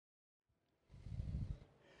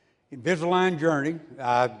Invisalign journey.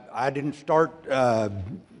 I didn't start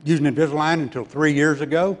using Invisalign until 3 years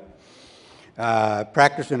ago.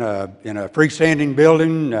 Practiced in a freestanding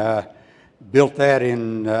building. Built that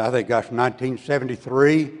in, I think,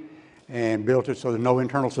 1973, and built it so there's no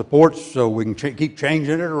internal supports, so we can keep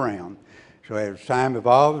changing it around. So as time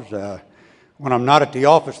evolves, when I'm not at the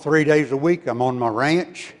office 3 days a week, I'm on my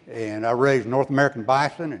ranch, and I raise North American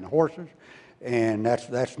bison and horses, and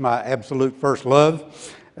that's my absolute first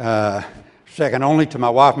love. Second only to my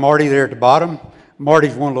wife Marty there at the bottom.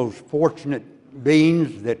 Marty's one of those fortunate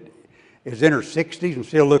beings that is in her 60s and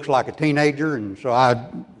still looks like a teenager, and so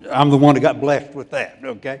I'm the one that got blessed with that,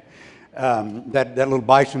 okay? That little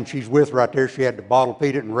bison she's with right there, she had to bottle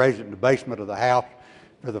feed it and raise it in the basement of the house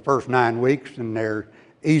for the first 9 weeks, and they're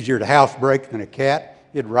easier to housebreak than a cat.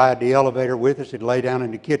 He'd ride the elevator with us, he'd lay down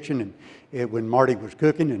in the kitchen and when Marty was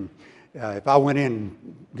cooking, and if I went in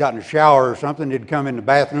and got in a shower or something, he'd come in the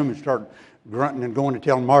bathroom and start grunting and going to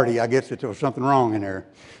tell Marty, I guess, that there was something wrong in there.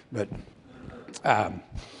 But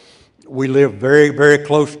we live very, very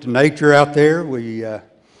close to nature out there. We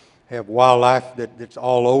have wildlife that's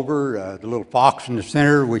all over. The little fox in the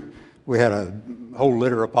center, we had a whole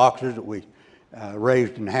litter of foxes that we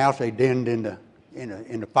raised in the house. They denned in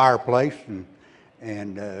the fireplace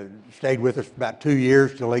and stayed with us for about 2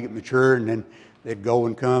 years till they get mature, and then they'd go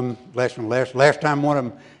and come less and less. Last time one of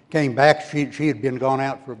them came back, she had been gone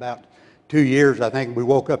out for about 2 years, I think. We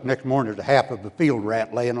woke up next morning, there's a half of a field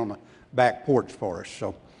rat laying on the back porch for us.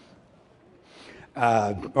 So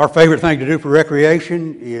our favorite thing to do for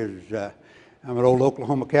recreation is, I'm an old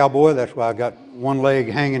Oklahoma cowboy, that's why I got one leg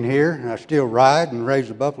hanging here, and I still ride and raise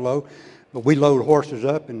a buffalo. But we load horses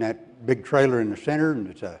up in that big trailer in the center, and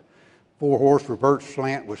it's a 4-horse reverse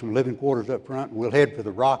slant with some living quarters up front, and we'll head for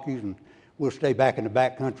the Rockies, and we'll stay back in the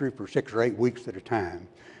back country for 6 or 8 weeks at a time.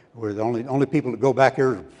 We're the only people that go back there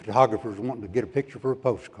are photographers wanting to get a picture for a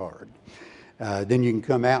postcard. Then you can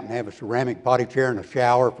come out and have a ceramic potty chair and a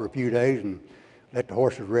shower for a few days and let the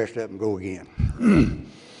horses rest up and go again.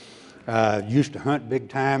 Used to hunt big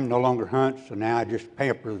time, no longer hunt, so now I just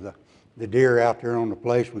pamper the deer out there on the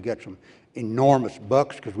place. We got some enormous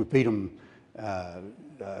bucks because we feed them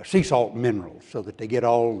sea salt minerals so that they get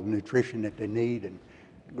all the nutrition that they need, and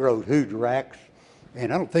grows huge racks.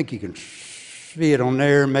 And I don't think you can see it on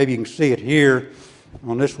there. Maybe you can see it here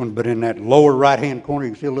on this one, but in that lower right-hand corner,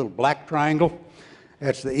 you can see a little black triangle.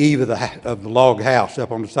 That's the eave of the log house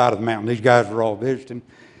up on the side of the mountain. These guys were all visiting.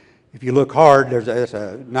 If you look hard, there's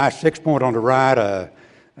a nice 6-point on the right, a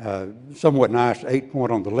somewhat nice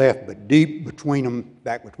 8-point on the left, but deep between them,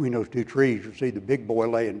 back between those two trees, you'll see the big boy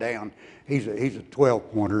laying down. He's a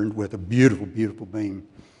 12-pointer with a beautiful, beautiful beam.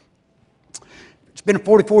 It's been a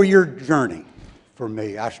 44-year journey for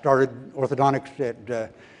me. I started orthodontics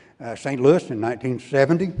at St. Louis in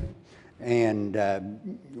 1970, and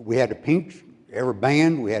we had to pinch every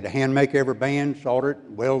band. We had to hand make every band, solder it,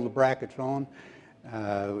 weld the brackets on.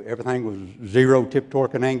 Everything was 0 tip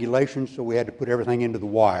torque and angulation, so we had to put everything into the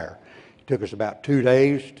wire. It took us about 2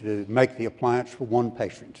 days to make the appliance for one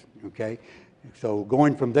patient, okay? So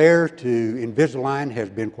going from there to Invisalign has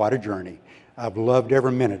been quite a journey. I've loved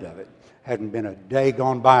every minute of it. Hadn't been a day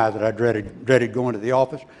gone by that I dreaded going to the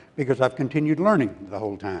office because I've continued learning the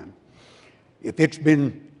whole time. If it's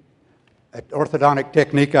been an orthodontic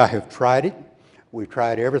technique, I have tried it. We've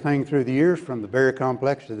tried everything through the years, from the very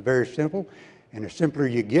complex to the very simple. And the simpler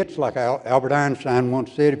you get, like Albert Einstein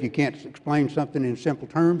once said, if you can't explain something in simple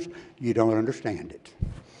terms, you don't understand it.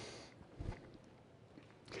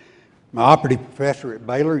 My operative professor at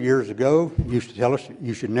Baylor years ago used to tell us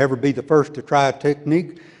you should never be the first to try a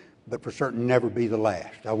technique, but for certain never be the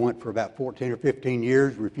last. I went for about 14 or 15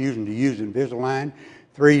 years refusing to use Invisalign.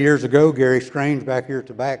 3 years ago, Gary Strange back here at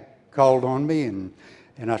the back called on me, and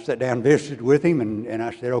I sat down and visited with him, and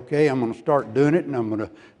I said, okay, I'm going to start doing it, and I'm going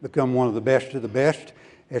to become one of the best of the best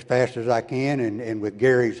as fast as I can, and with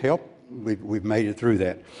Gary's help, we've made it through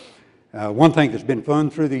that. One thing that's been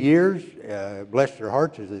fun through the years, bless their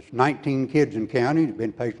hearts, is there's 19 kids in county who've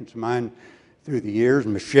been patients of mine through the years.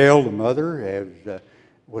 Michelle, the mother,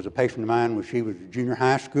 was a patient of mine when she was in junior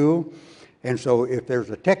high school. And so if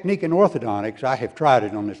there's a technique in orthodontics, I have tried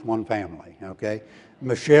it on this one family, okay?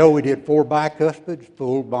 Michelle, we did 4 bicuspids,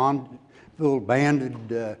 full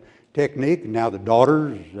banded technique. And now the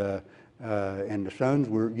daughters and the sons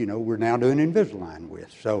we're now doing Invisalign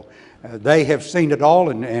with. So they have seen it all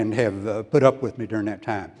and have put up with me during that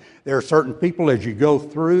time. There are certain people as you go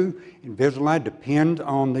through Invisalign depend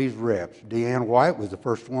on these reps. Deanne White was the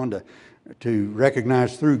first one to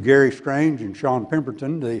recognize through Gary Strange and Sean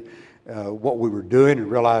Pemberton what we were doing and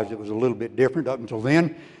realized it was a little bit different. Up until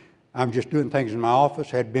then, I'm just doing things in my office,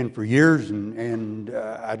 had been for years, and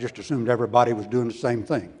I just assumed everybody was doing the same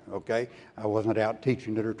thing, okay? I wasn't out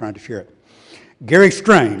teaching it or trying to share it. Gary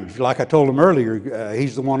Strange, like I told him earlier,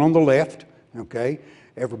 he's the one on the left, okay?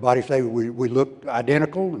 Everybody say we look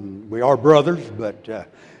identical, and we are brothers, but,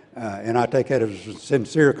 and I take that as a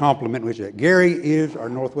sincere compliment. We say, Gary is our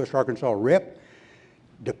Northwest Arkansas rep.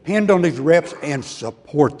 Depend on these reps and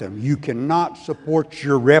support them. You cannot support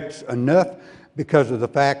your reps enough because of the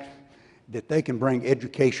fact that they can bring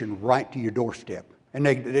education right to your doorstep. And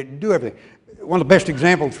they do everything. One of the best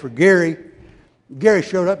examples for Gary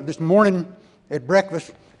showed up this morning at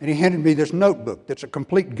breakfast, and he handed me this notebook that's a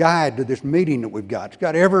complete guide to this meeting that we've got. It's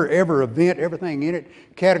got every event, everything in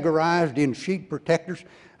it, categorized in sheet protectors.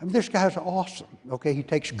 I mean, this guy's awesome, okay? He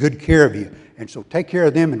takes good care of you. And so take care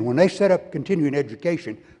of them, and when they set up continuing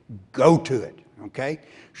education, go to it, okay?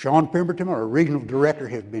 Sean Pemberton, our regional director,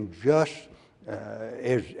 has been just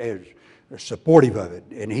as supportive of it.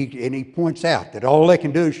 And he points out that all they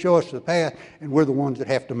can do is show us the path, and we're the ones that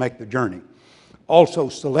have to make the journey. Also,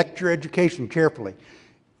 select your education carefully.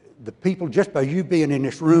 The people, just by you being in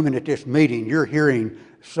this room and at this meeting, you're hearing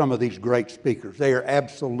some of these great speakers. They are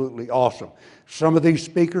absolutely awesome. Some of these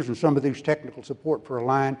speakers and some of these technical support for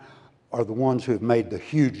Align are the ones who have made the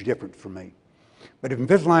huge difference for me. But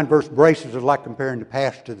Invisalign versus braces is like comparing the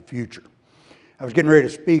past to the future. I was getting ready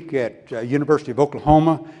to speak at University of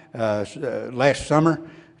Oklahoma last summer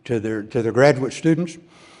to their graduate students,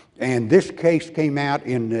 and this case came out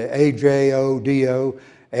in the AJODO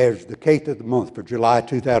as the case of the month for July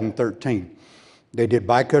 2013. They did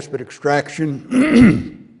bicuspid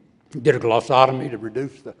extraction, did a glossotomy to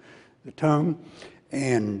reduce the tongue,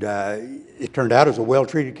 and it turned out as a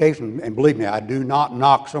well-treated case, and believe me, I do not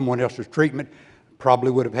knock someone else's treatment.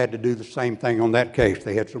 Probably would have had to do the same thing on that case.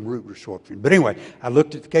 They had some root resorption. But anyway, I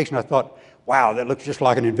looked at the case and I thought, wow, that looks just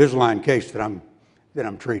like an Invisalign case that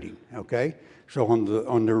I'm treating, okay? So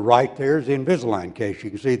on the right there is the Invisalign case.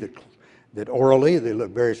 You can see that orally they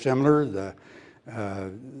look very similar. The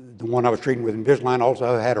one I was treating with Invisalign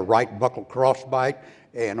also had a right buccal crossbite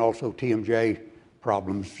and also TMJ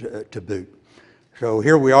problems to boot. So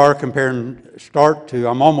here we are comparing start to,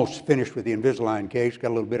 I'm almost finished with the Invisalign case, got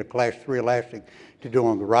a little bit of class 3 elastic to do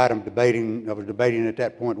on the right. I was debating at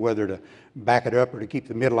that point whether to back it up or to keep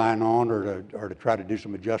the midline on or to try to do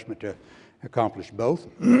some adjustment to accomplish both.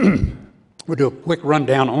 We'll do a quick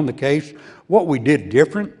rundown on the case, what we did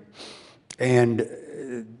different, and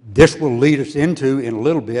this will lead us into, in a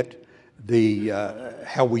little bit,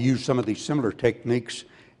 how we use some of these similar techniques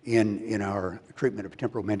in our treatment of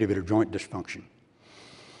temporal mandibular joint dysfunction.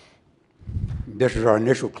 This is our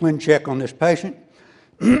initial ClinCheck on this patient.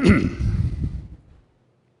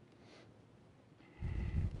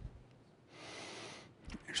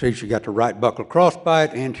 See, she got the right buccal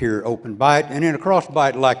crossbite, anterior open bite, and in a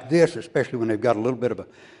crossbite like this, especially when they've got a little bit of a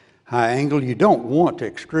high angle, you don't want to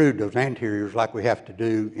extrude those anteriors like we have to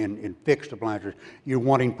do in fixed appliances. You're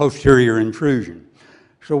wanting posterior intrusion.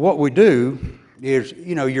 So what we do is,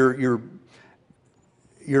 you know, your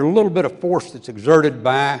little bit of force that's exerted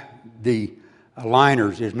by the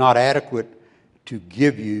aligners is not adequate to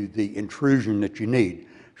give you the intrusion that you need.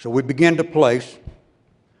 So we begin to place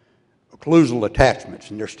occlusal attachments,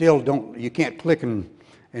 and they're still you can't click and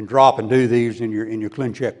drop and do these in your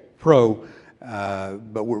ClinCheck Pro,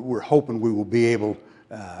 but we're hoping we will be able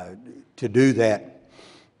to do that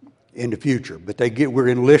in the future. But we're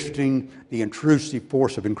enlisting the intrusive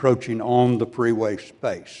force of encroaching on the freeway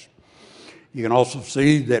space. You can also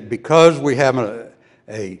see that because we have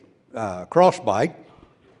a crossbite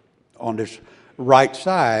on this right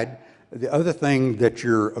side, the other thing that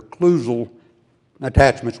your occlusal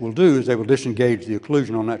attachments will do is they will disengage the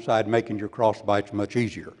occlusion on that side, making your crossbites much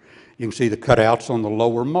easier. You can see the cutouts on the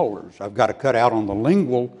lower molars. I've got a cutout on the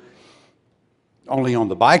lingual, only on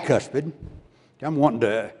the bicuspid. I'm wanting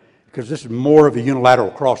to, because this is more of a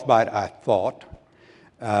unilateral crossbite, I thought.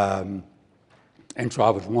 And so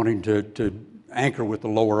I was wanting to anchor with the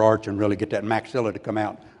lower arch and really get that maxilla to come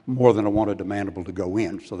out more than I wanted the mandible to go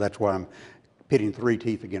in. So that's why I'm pitting 3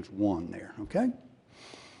 teeth against 1 there, okay?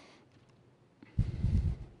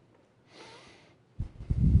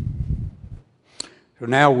 So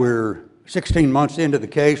now we're 16 months into the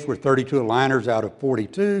case. We're 32 aligners out of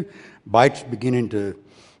 42. Bites beginning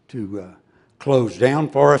to close down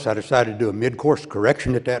for us. I decided to do a mid-course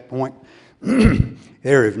correction at that point.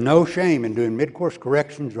 There is no shame in doing mid-course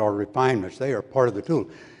corrections or refinements. They are part of the tool.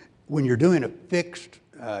 When you're doing a fixed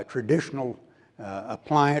traditional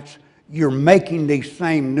appliance, you're making these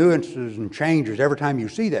same nuances and changes. Every time you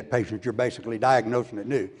see that patient, you're basically diagnosing it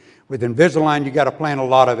new. With Invisalign, you got to plant a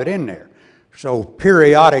lot of it in there. So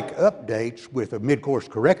periodic updates with a mid-course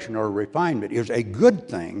correction or a refinement is a good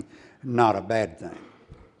thing, not a bad thing.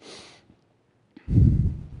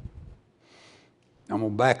 I'm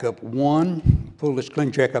going to back up one, pull this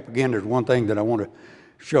ClinCheck up again. There's one thing that I want to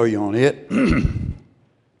show you on it.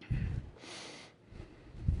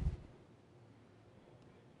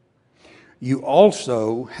 You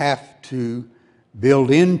also have to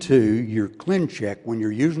build into your ClinCheck, when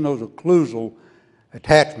you're using those occlusal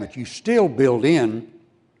attachments, you still build in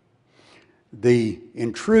the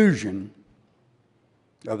intrusion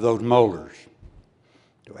of those molars.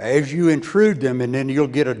 So as you intrude them, and then you'll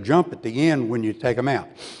get a jump at the end when you take them out.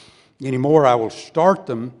 Anymore, I will start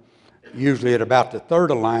them usually at about the third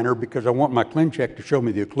aligner because I want my ClinCheck to show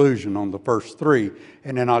me the occlusion on the first three,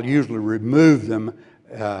 and then I'll usually remove them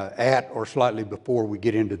at or slightly before we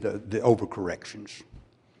get into the overcorrections.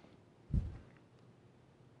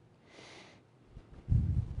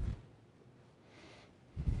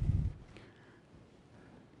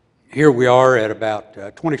 Here we are at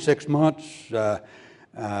about 26 months.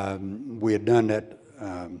 We had done that,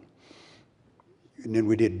 and then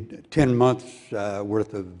we did 10 months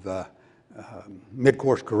worth of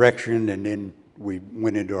mid-course correction, and then we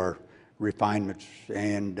went into our refinements,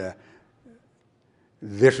 and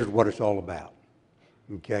this is what it's all about,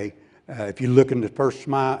 okay? If you look in the first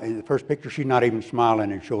picture, she's not even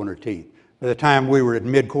smiling and showing her teeth. By the time we were at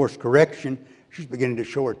mid-course correction, she's beginning to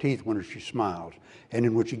show her teeth when she smiles. And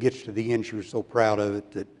then when she gets to the end, she was so proud of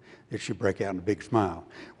it that she break out in a big smile.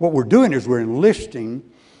 What we're doing is we're enlisting,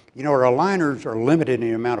 you know, our aligners are limited in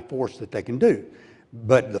the amount of force that they can do.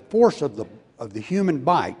 But the force of the human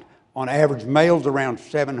bite, on average, males around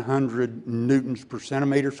 700 newtons per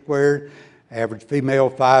centimeter squared, average female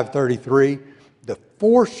 533. The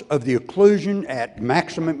force of the occlusion at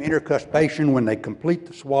maximum intercuspation when they complete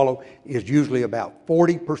the swallow is usually about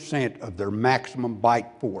 40% of their maximum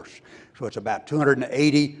bite force. So it's about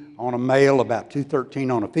 280 on a male, about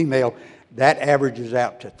 213 on a female. That averages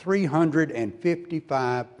out to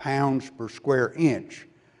 355 pounds per square inch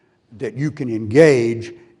that you can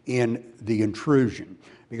engage in the intrusion.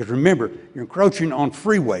 Because remember, you're encroaching on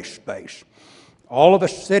freeway space. All of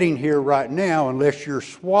us sitting here right now, unless you're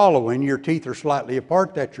swallowing, your teeth are slightly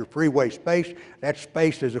apart, that's your freeway space. That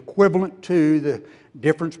space is equivalent to the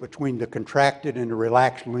difference between the contracted and the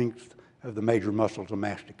relaxed length of the major muscles of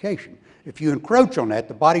mastication. If you encroach on that,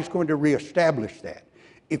 the body's going to reestablish that.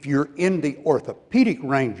 If you're in the orthopedic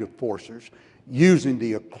range of forces, using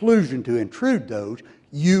the occlusion to intrude those,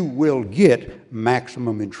 you will get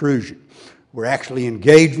maximum intrusion. We're actually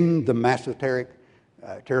engaging the mesenteric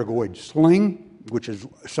pterygoid sling, which is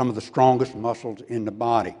some of the strongest muscles in the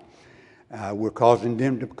body. We're causing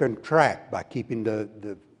them to contract by keeping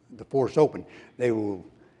the force open. They will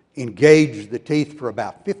engage the teeth for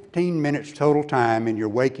about 15 minutes total time in your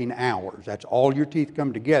waking hours. That's all your teeth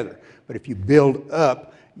come together. But if you build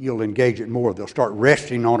up, you'll engage it more. They'll start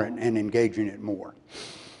resting on it and engaging it more.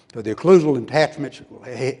 So the occlusal attachments will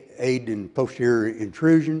aid in posterior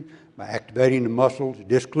intrusion by activating the muscles,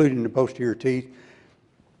 discluding the posterior teeth.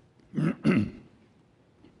 To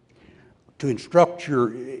instruct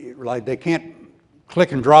like they can't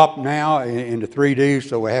click and drop now into 3D,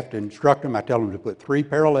 so we have to instruct them. I tell them to put 3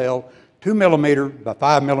 parallel 2 millimeter by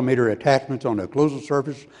 5 millimeter attachments on the occlusal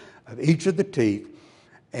surface of each of the teeth,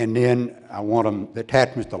 and then I want them, the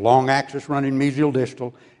attachments, the long axis running mesial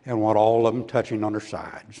distal, and want all of them touching on their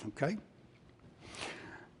sides, okay?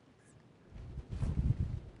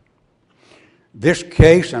 This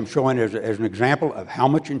case I'm showing as an example of how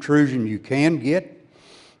much intrusion you can get.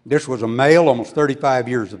 This was a male, almost 35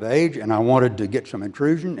 years of age, and I wanted to get some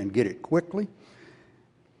intrusion and get it quickly.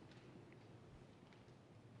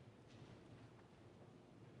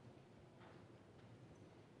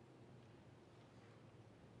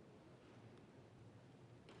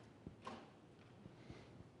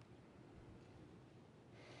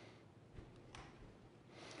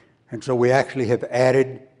 And so we actually have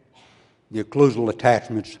added the occlusal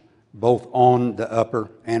attachments both on the upper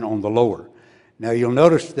and on the lower. Now you'll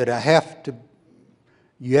notice that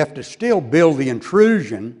you have to still build the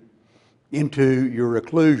intrusion into your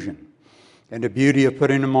occlusion. And the beauty of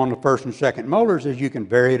putting them on the first and second molars is you can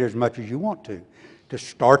vary it as much as you want to. To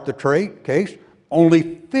start the case,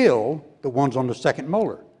 only fill the ones on the second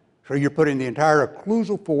molar. So you're putting the entire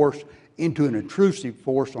occlusal force into an intrusive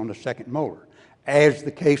force on the second molar. As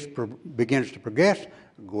the case begins to progress,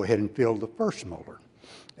 go ahead and fill the first molar.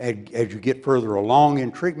 As you get further along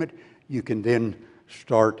in treatment, you can then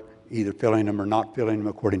start either filling them or not filling them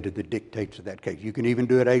according to the dictates of that case. You can even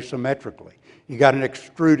do it asymmetrically. You got an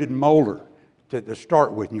extruded molar, to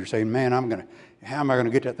start with, and you're saying, man, how am I going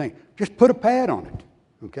to get that thing? Just put a pad on it,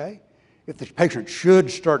 okay? If this patient should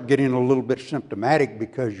start getting a little bit symptomatic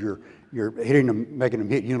because you're hitting them, making them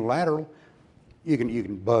hit unilateral, you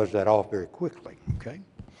can buzz that off very quickly, okay?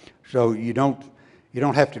 So you don't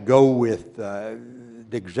have to go with the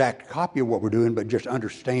exact copy of what we're doing, but just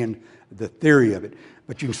understand the theory of it.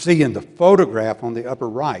 But you can see in the photograph on the upper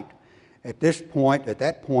right, at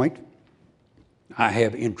that point, I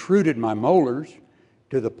have intruded my molars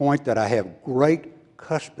to the point that I have great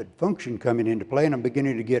cuspid function coming into play, and I'm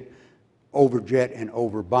beginning to get overjet and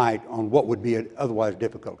overbite on what would be an otherwise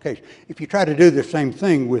difficult case. If you try to do the same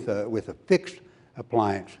thing with a fixed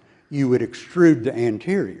appliance, you would extrude the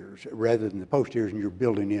anteriors rather than the posteriors, and you're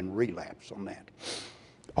building in relapse on that.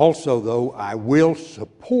 Also, though, I will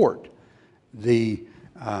support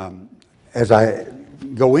as I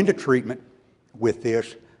go into treatment with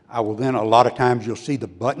this, I will then, a lot of times you'll see the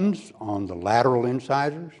buttons on the lateral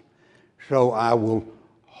incisors, so I will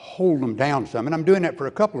hold them down some, and I'm doing that for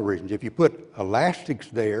a couple of reasons. If you put elastics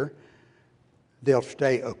there, they'll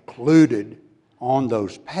stay occluded on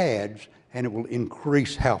those pads, and it will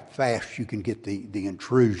increase how fast you can get the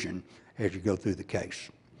intrusion as you go through the case.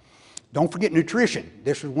 Don't forget nutrition.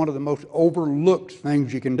 This is one of the most overlooked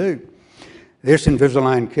things you can do. This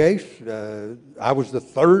Invisalign case, I was the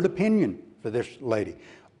third opinion for this lady.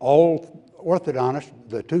 All orthodontists,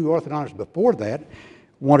 the two orthodontists before that,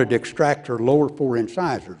 wanted to extract her lower four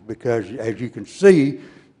incisors because, as you can see,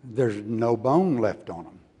 there's no bone left on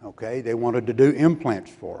them, okay? They wanted to do implants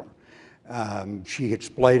for them. She had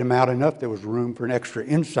splayed them out enough, there was room for an extra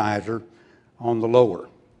incisor on the lower.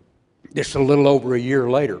 This is a little over a year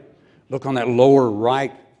later. Look on that lower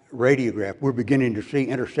right radiograph. We're beginning to see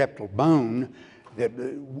interseptal bone that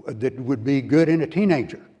would be good in a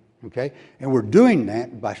teenager. Okay, and we're doing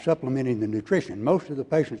that by supplementing the nutrition. Most of the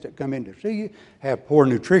patients that come in to see you have poor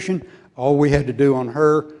nutrition. All we had to do on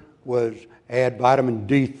her was add vitamin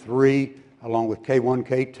D3 along with K1,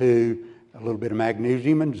 K2, a little bit of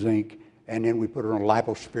magnesium and zinc, and then we put her on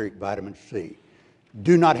lipospheric vitamin C.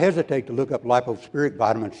 Do not hesitate to look up lipospheric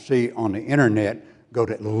vitamin C on the internet. Go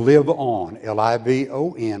to LivOn,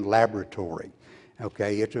 L-I-V-O-N, laboratory.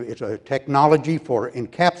 Okay, it's a technology for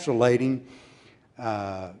encapsulating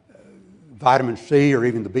vitamin C or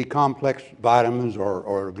even the B-complex vitamins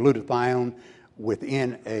or glutathione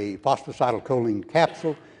within a phosphatidylcholine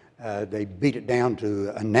capsule. They beat it down to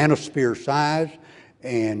a nanosphere size,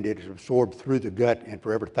 and it is absorbed through the gut, and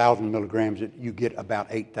for every 1,000 milligrams, you get about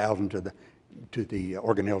 8,000 to the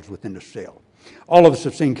organelles within the cell. All of us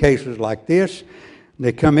have seen cases like this.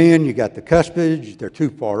 They come in, you got the cuspids, they're too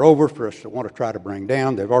far over for us to want to try to bring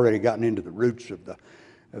down. They've already gotten into the roots of the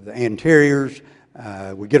anteriors.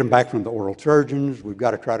 We get them back from the oral surgeons. We've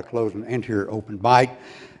got to try to close an anterior open bite,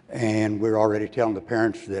 and we're already telling the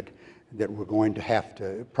parents that we're going to have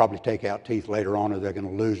to probably take out teeth later on, or they're going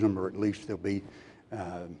to lose them, or at least they'll be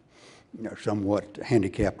somewhat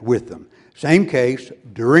handicapped with them. Same case,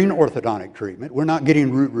 during orthodontic treatment, we're not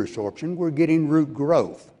getting root resorption, we're getting root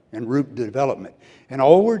growth and root development. And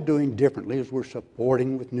all we're doing differently is we're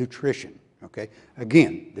supporting with nutrition, okay?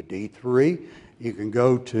 Again, the D3, you can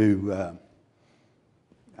go to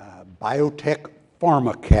Biotech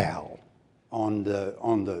Pharmacal on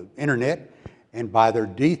the internet and buy their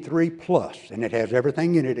D3 Plus, and it has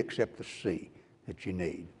everything in it except the C that you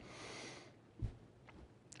need.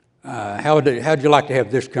 How'd you like to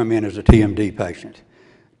have this come in as a TMD patient?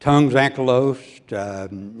 Tongue's ankylosed.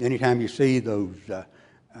 Anytime you see those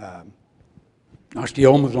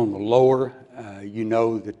osteomas on the lower, you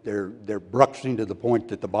know that they're bruxing to the point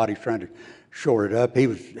that the body's trying to shore it up.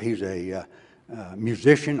 He's a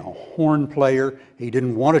musician, a horn player. He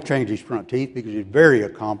didn't want to change his front teeth because he's very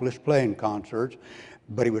accomplished playing concerts,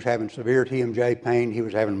 but he was having severe TMJ pain. He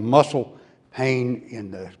was having muscle pain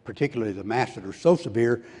in particularly the masseter so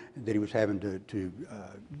severe that he was having to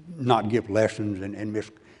not give lessons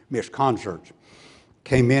and miss concerts.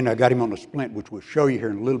 Came in, I got him on a splint, which we'll show you here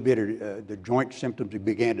in a little bit. The joint symptoms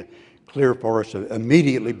began to clear for us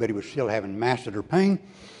immediately, but he was still having masseter pain,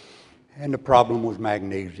 and the problem was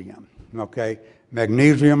magnesium. Okay,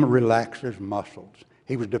 magnesium relaxes muscles.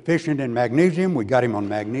 He was deficient in magnesium. We got him on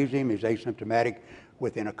magnesium. He's asymptomatic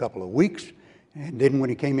within a couple of weeks. And then when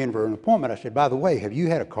he came in for an appointment, I said, by the way, have you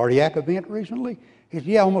had a cardiac event recently? He said,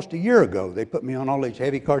 yeah, almost a year ago. They put me on all these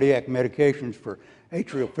heavy cardiac medications for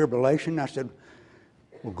atrial fibrillation. I said,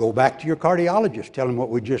 well, go back to your cardiologist. Tell him what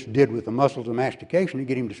we just did with the muscles of mastication and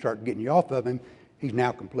get him to start getting you off of him. He's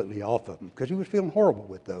now completely off of them because he was feeling horrible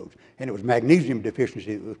with those. And it was magnesium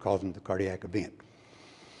deficiency that was causing the cardiac event.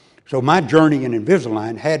 So my journey in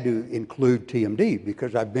Invisalign had to include TMD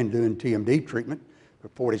because I've been doing TMD treatment for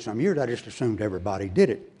 40-some years. I just assumed everybody did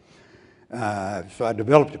it. So I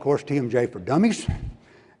developed, of course, TMJ for Dummies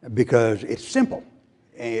because it's simple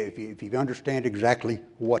if you understand exactly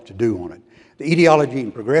what to do on it. The etiology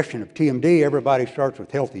and progression of TMD, everybody starts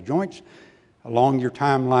with healthy joints. Along your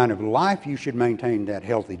timeline of life, you should maintain that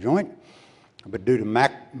healthy joint. But due to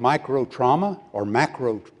micro trauma or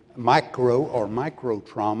micro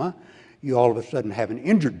trauma, you all of a sudden have an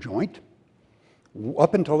injured joint.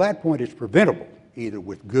 Up until that point, it's preventable, either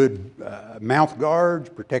with good mouth guards,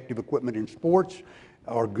 protective equipment in sports,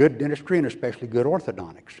 or good dentistry, and especially good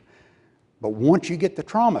orthodontics. But once you get the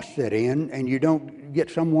trauma set in and you don't get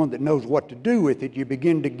someone that knows what to do with it, you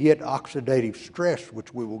begin to get oxidative stress,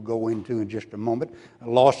 which we will go into in just a moment, a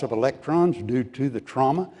loss of electrons due to the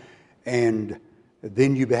trauma, and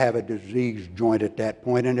then you have a diseased joint at that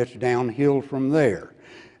point, and it's downhill from there.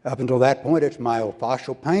 Up until that point, it's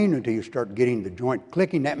myofascial pain until you start getting the joint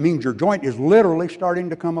clicking. That means your joint is literally starting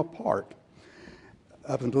to come apart.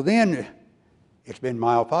 Up until then, it's been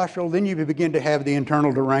myofascial. Then you begin to have the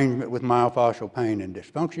internal derangement with myofascial pain and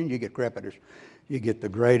dysfunction. You get crepitus, you get the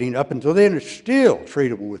grading. Up until then, it's still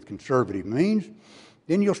treatable with conservative means.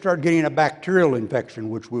 Then you'll start getting a bacterial infection,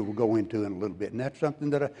 which we will go into in a little bit. And that's something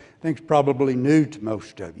that I think is probably new to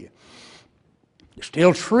most of you. It's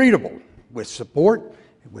still treatable with support,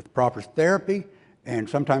 with proper therapy, and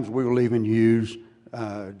sometimes we will even use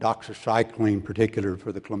doxycycline, particular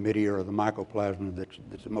for the chlamydia or the mycoplasma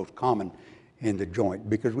that's the most common in the joint.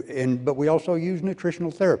 But we also use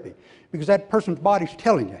nutritional therapy because that person's body's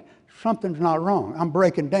telling you something's not wrong. I'm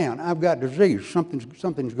breaking down. I've got disease.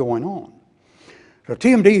 Something's going on. So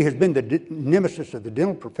TMD has been the nemesis of the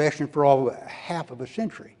dental profession for all half of a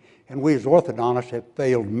century. And we as orthodontists have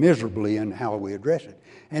failed miserably in how we address it.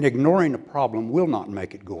 And ignoring a problem will not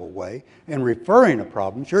make it go away. And referring a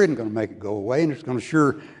problem sure isn't going to make it go away, and it's going to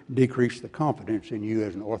sure decrease the confidence in you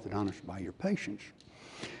as an orthodontist by your patients.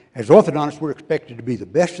 As orthodontists, we're expected to be the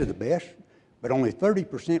best of the best, but only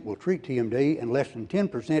 30% will treat TMD, and less than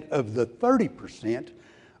 10% of the 30%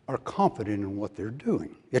 are confident in what they're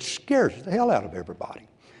doing. It scares the hell out of everybody,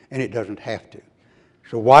 and it doesn't have to.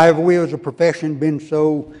 So why have we as a profession been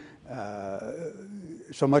so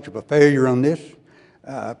much of a failure on this?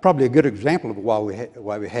 Probably a good example of why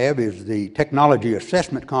we have is the Technology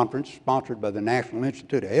Assessment Conference sponsored by the National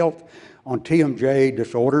Institute of Health on TMJ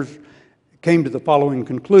disorders came to the following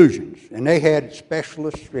conclusions. And they had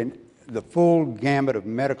specialists in the full gamut of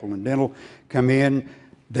medical and dental come in.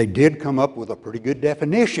 They did come up with a pretty good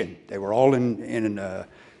definition. They were all in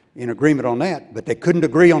agreement on that, but they couldn't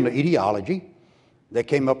agree on the etiology. They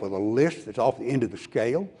came up with a list that's off the end of the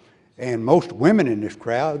scale. And most women in this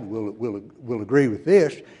crowd will agree with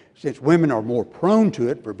this. Since women are more prone to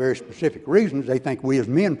it for very specific reasons, they think we as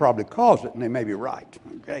men probably cause it, and they may be right,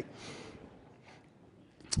 okay?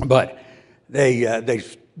 But they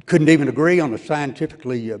couldn't even agree on the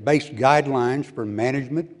scientifically based guidelines for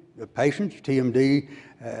management of patients. TMD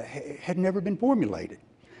had never been formulated.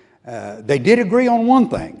 They did agree on one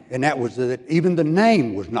thing, and that was that even the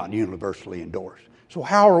name was not universally endorsed. So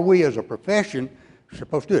how are we as a profession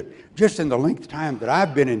supposed to do it? Just in the length of time that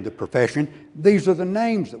I've been in the profession, these are the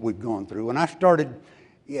names that we've gone through. When I started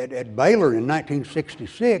at Baylor in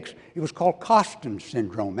 1966, it was called Costin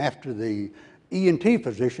syndrome, after the ENT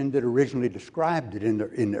physician that originally described it in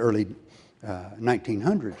the early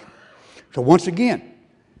 1900s. So once again,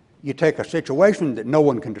 you take a situation that no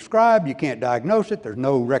one can describe, you can't diagnose it, there's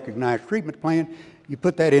no recognized treatment plan, you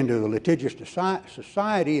put that into a litigious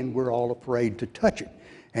society, and we're all afraid to touch it.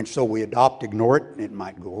 And so we ignore it, and it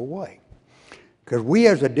might go away. Because we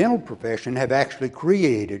as a dental profession have actually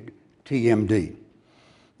created TMD. And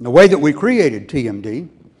the way that we created TMD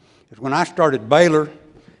is when I started Baylor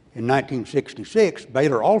in 1966,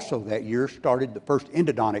 Baylor also that year started the first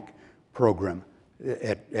endodontic program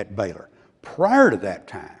at Baylor. Prior to that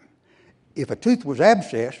time, if a tooth was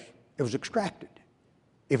abscessed, it was extracted.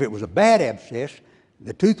 If it was a bad abscess,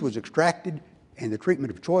 the tooth was extracted, and the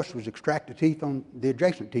treatment of choice was extract the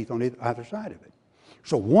adjacent teeth on either side of it.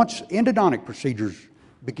 So once endodontic procedures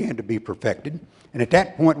began to be perfected, and at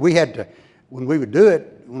that point we had to, when we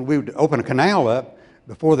would open a canal up,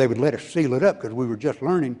 before they would let us seal it up, because we were just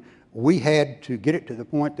learning, we had to get it to the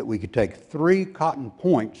point that we could take 3 cotton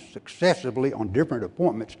points successively on different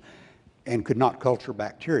appointments and could not culture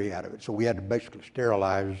bacteria out of it. So we had to basically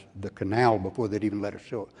sterilize the canal before they'd even let us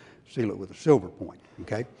seal it with a silver point,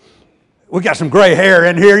 okay? We got some gray hair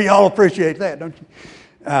in here. Y'all appreciate that, don't you?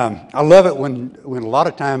 I love it when a lot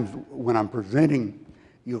of times when I'm presenting,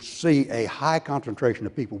 you'll see a high concentration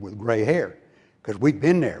of people with gray hair. because we've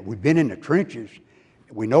been there. We've been in the trenches.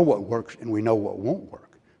 We know what works and we know what won't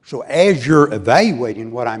work. So as you're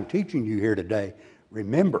evaluating what I'm teaching you here today,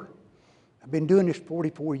 remember, I've been doing this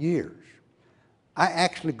 44 years. I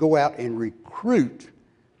actually go out and recruit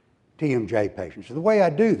TMJ patients. So the way I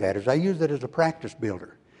do that is I use it as a practice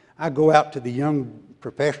builder. I go out to the young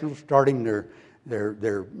professionals starting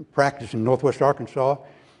their practice in Northwest Arkansas,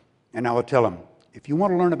 and I will tell them, if you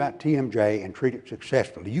want to learn about TMJ and treat it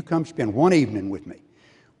successfully, you come spend one evening with me.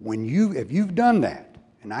 If you've done that,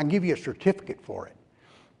 and I give you a certificate for it,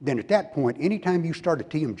 then at that point, anytime you start a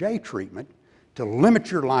TMJ treatment, to limit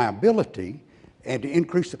your liability and to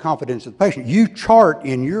increase the confidence of the patient, you chart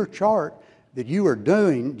in your chart that you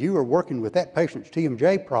are working with that patient's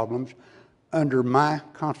TMJ problems under my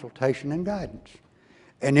consultation and guidance.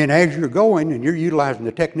 And then as you're going and you're utilizing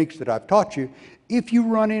the techniques that I've taught you, if you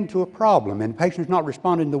run into a problem and the patient's not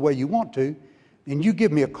responding the way you want to, then you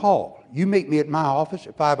give me a call. You meet me at my office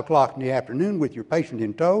at 5 o'clock in the afternoon with your patient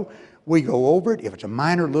in tow. We go over it. If it's a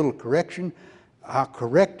minor little correction, I'll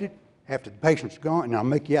correct it after the patient's gone, and I'll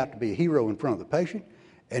make you out to be a hero in front of the patient.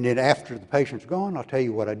 And then after the patient's gone, I'll tell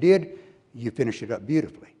you what I did. You finish it up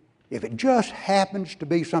beautifully. If it just happens to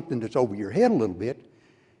be something that's over your head a little bit,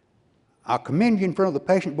 I'll commend you in front of the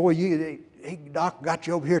patient. Boy, doc got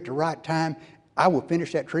you over here at the right time. I will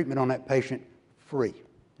finish that treatment on that patient free,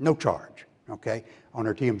 no charge, okay, on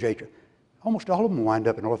their TMJ treatment. Almost all of them wind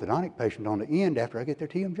up an orthodontic patient on the end after I get their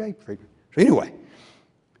TMJ treatment. So anyway,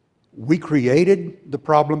 we created the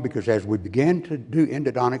problem because as we began to do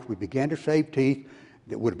endodontics, we began to save teeth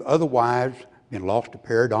that would have otherwise been lost to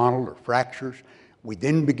periodontal or fractures. We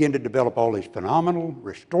then began to develop all these phenomenal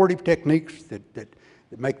restorative techniques that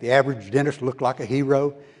make the average dentist look like a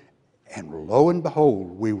hero. And lo and behold,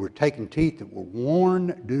 we were taking teeth that were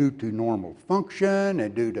worn due to normal function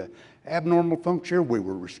and due to abnormal function. We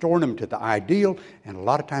were restoring them to the ideal, and a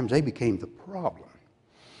lot of times they became the problem.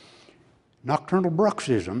 Nocturnal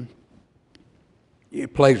bruxism,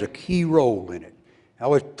 it plays a key role in it. I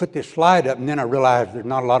always put this slide up, and then I realized there's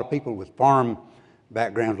not a lot of people with farm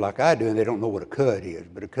backgrounds like I do, and they don't know what a cud is.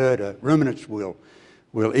 But a cud, ruminants will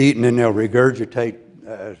eat, and then they'll regurgitate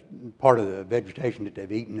part of the vegetation that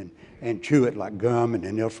they've eaten and chew it like gum, and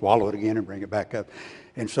then they'll swallow it again and bring it back up.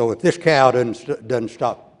 And so if this cow doesn't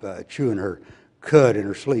stop chewing her cud in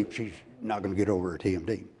her sleep, she's not going to get over her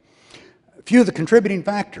TMD. A few of the contributing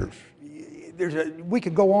factors, we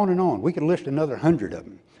could go on and on. We could list another 100 of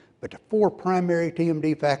them. But the 4 primary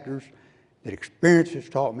TMD factors that experience has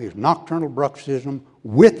taught me is nocturnal bruxism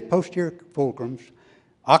with posterior fulcrums,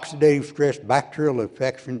 oxidative stress, bacterial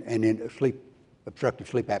infection, and then obstructive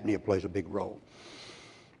sleep apnea plays a big role.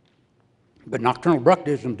 But nocturnal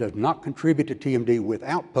bruxism does not contribute to TMD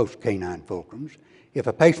without post-canine fulcrums. If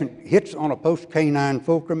a patient hits on a post-canine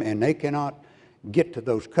fulcrum and they cannot get to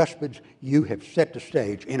those cuspids, you have set the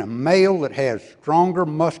stage. In a male that has stronger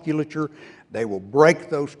musculature, they will break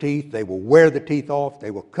those teeth, they will wear the teeth off,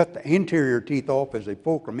 they will cut the interior teeth off as they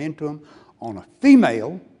fulcrum into them. On a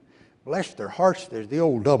female, bless their hearts, there's the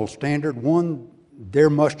old double standard. One, their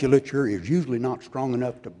musculature is usually not strong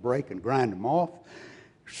enough to break and grind them off,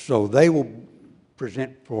 so they will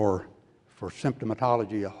present for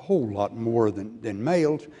symptomatology a whole lot more than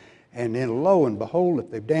males. And then lo and behold, if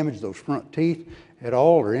they've damaged those front teeth at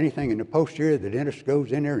all or anything in the posterior, the dentist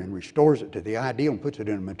goes in there and restores it to the ideal and puts it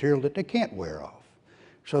in a material that they can't wear off.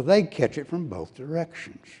 So they catch it from both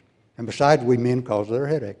directions. And besides, we men cause their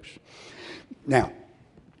headaches. Now,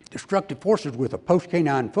 destructive forces with a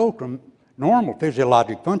post-canine fulcrum, normal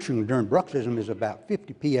physiologic function during bruxism is about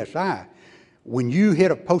 50 psi. When you hit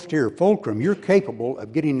a posterior fulcrum, you're capable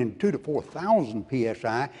of getting into 2,000 to 4,000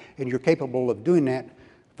 psi, and you're capable of doing that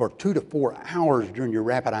for 2 to 4 hours during your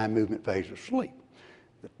rapid eye movement phase of sleep.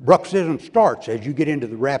 Bruxism starts as you get into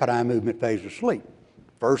the rapid eye movement phase of sleep.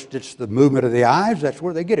 First, it's the movement of the eyes. That's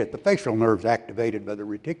where they get it. The facial nerve's activated by the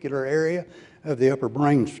reticular area of the upper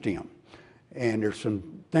brain stem. And there's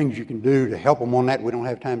some things you can do to help them on that. We don't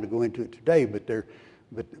have time to go into it today,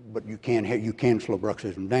 but you can slow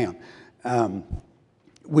bruxism down.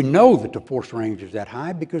 We know that the force range is that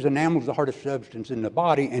high because enamel is the hardest substance in the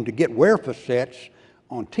body, and to get wear facets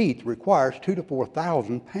on teeth requires 2,000 to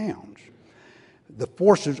 4,000 pounds. The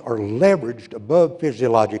forces are leveraged above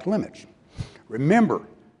physiologic limits. Remember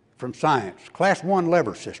from science, class 1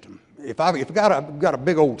 lever system. If I've got a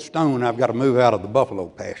big old stone I've got to move out of the buffalo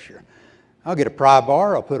pasture, I'll get a pry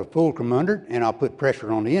bar, I'll put a fulcrum under it, and I'll put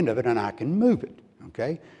pressure on the end of it, and I can move it,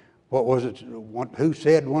 okay? What was it, who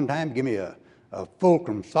said one time, give me a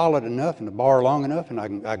fulcrum solid enough and a bar long enough, and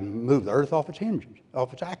I can move the earth off its hinges,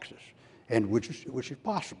 off its axis. and which is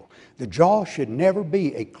possible. The jaw should never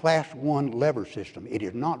be a Class I lever system. It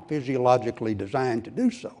is not physiologically designed to do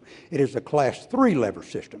so. It is a Class III lever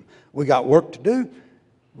system. We got work to do.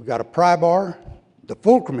 We got a pry bar. The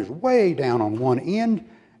fulcrum is way down on one end,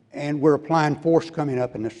 and we're applying force coming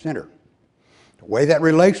up in the center. The way that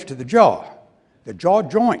relates to the jaw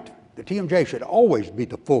joint, the TMJ should always be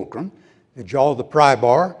the fulcrum, the jaw the pry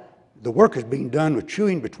bar. The work is being done with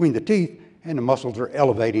chewing between the teeth, and the muscles are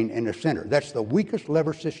elevating in the center. That's the weakest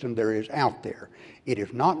lever system there is out there. It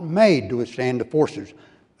is not made to withstand the forces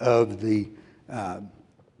of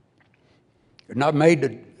not made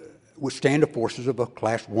to withstand the forces of a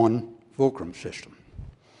Class I fulcrum system.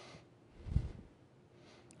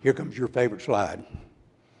 Here comes your favorite slide.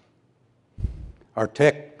 Our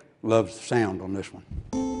tech loves the sound on this one.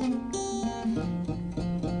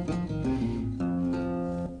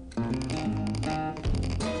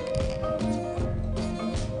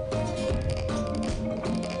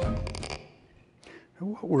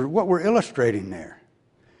 What we're illustrating there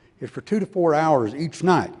is for 2 to 4 hours each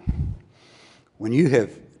night, when you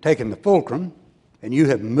have taken the fulcrum and you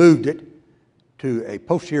have moved it to a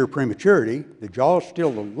posterior prematurity, the jaw is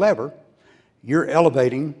still the lever, you're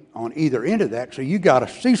elevating on either end of that, so you got a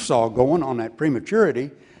seesaw going on that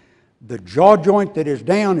prematurity. The jaw joint that is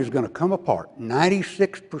down is going to come apart.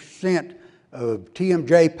 96% of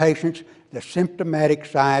TMJ patients, the symptomatic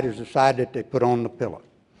side is the side that they put on the pillow.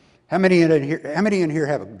 How many in here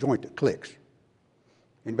have a joint that clicks?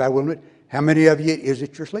 Anybody willing to? How many of you is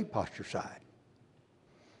it your sleep posture side?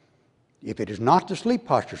 If it is not the sleep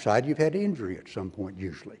posture side, you've had injury at some point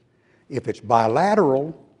usually. If it's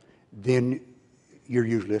bilateral, then you're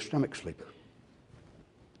usually a stomach sleeper.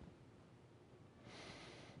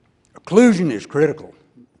 Occlusion is critical,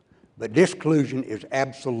 but disclusion is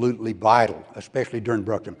absolutely vital, especially during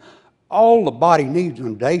bruxism. All the body needs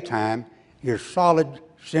in daytime is solid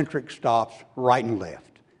centric stops right and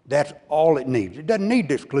left. That's all it needs. It doesn't need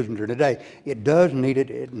disclusion during the day. It does need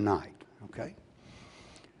it at night, okay?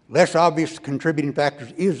 Less obvious contributing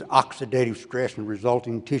factors is oxidative stress and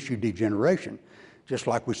resulting tissue degeneration, just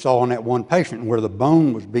like we saw in that one patient where the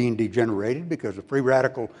bone was being degenerated because of free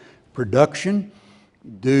radical production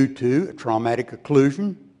due to a traumatic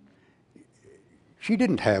occlusion. She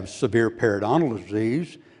didn't have severe periodontal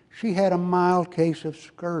disease. She had a mild case of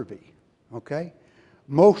scurvy, okay?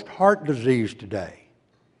 Most heart disease today,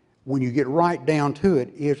 when you get right down to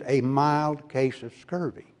it, is a mild case of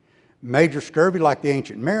scurvy. Major scurvy, like the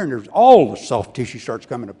ancient mariners, all the soft tissue starts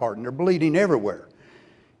coming apart and they're bleeding everywhere.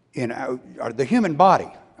 In the human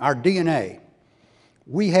body, our DNA,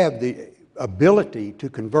 we have the ability to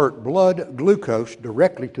convert blood glucose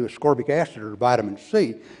directly to ascorbic acid or vitamin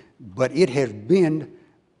C, but it has been,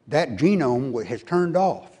 that genome has turned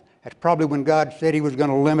off. That's probably when God said he was going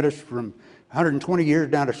to limit us from 120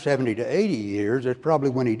 years down to 70 to 80 years. That's probably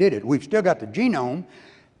when he did it. We've still got the genome,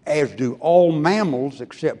 as do all mammals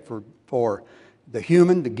except for the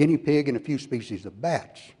human, the guinea pig, and a few species of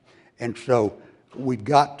bats. And so we've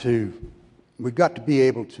got to be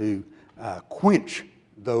able to quench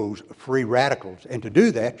those free radicals. And to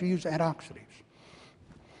do that, you use antioxidants.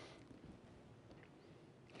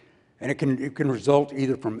 And it can result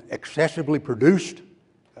either from excessively produced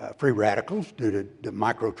free radicals due to the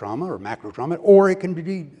microtrauma or macrotrauma, or it can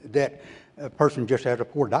be that a person just has a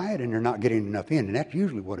poor diet and they're not getting enough in, and that's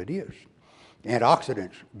usually what it is.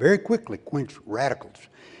 Antioxidants very quickly quench radicals.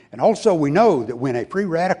 And also we know that when a free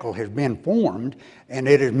radical has been formed and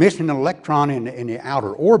it is missing an electron in the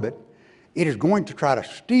outer orbit, it is going to try to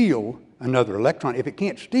steal another electron. If it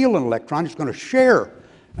can't steal an electron, it's going to share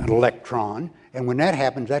an electron, and when that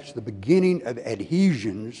happens, that's the beginning of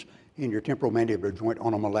adhesions in your temporomandibular joint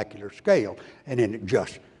on a molecular scale, and then it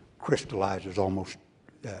just crystallizes almost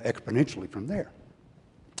exponentially from there.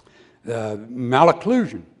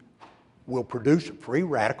 Malocclusion will produce free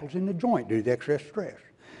radicals in the joint due to the excess stress.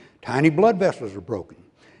 Tiny blood vessels are broken.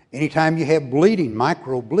 Anytime you have bleeding,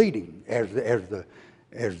 micro-bleeding, as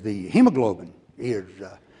the hemoglobin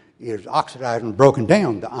is oxidized and broken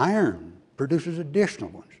down, the iron produces additional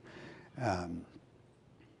ones.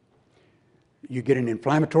 You get an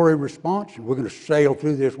inflammatory response, and we're going to sail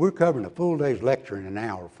through this. We're covering a full day's lecture in an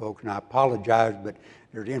hour, folks, and I apologize, but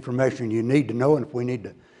there's information you need to know, and if we need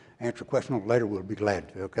to answer a question on it later, we'll be glad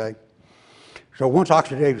to, okay? So once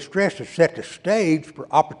oxidative stress has set the stage for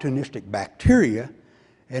opportunistic bacteria,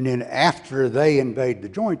 and then after they invade the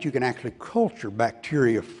joint, you can actually culture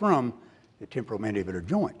bacteria from the temporomandibular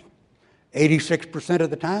joint. 86% of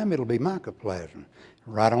the time, it'll be mycoplasma,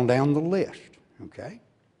 right on down the list, okay?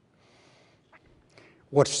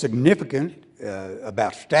 What's significant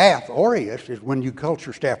about Staph aureus is when you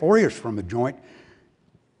culture Staph aureus from a joint,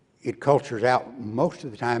 it cultures out most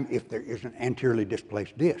of the time if there is an anteriorly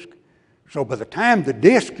displaced disc. So by the time the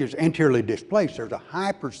disc is anteriorly displaced, there's a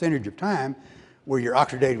high percentage of time where your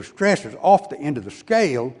oxidative stress is off the end of the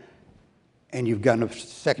scale and you've got a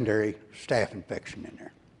secondary staph infection in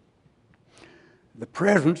there. The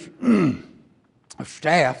presence of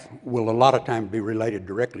staph will a lot of times be related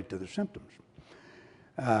directly to the symptoms.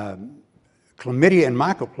 Chlamydia and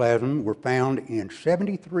mycoplasma were found in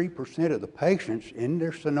 73% of the patients in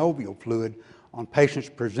their synovial fluid on patients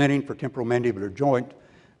presenting for temporomandibular joint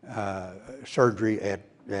surgery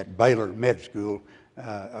at Baylor Med School,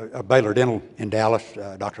 Baylor Dental in Dallas,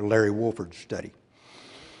 Dr. Larry Wolford's study.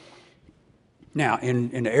 Now,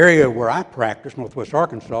 in the area where I practice, Northwest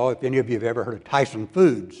Arkansas, if any of you have ever heard of Tyson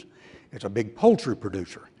Foods, it's a big poultry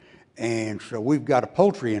producer. And so we've got a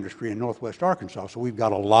poultry industry in Northwest Arkansas. So we've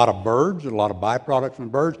got a lot of birds, a lot of byproducts from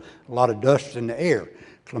birds, a lot of dust in the air.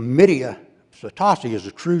 Chlamydia psittaci is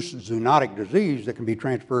a true zoonotic disease that can be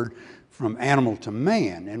transferred from animal to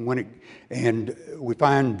man. And we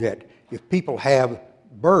find that if people have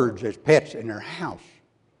birds as pets in their house,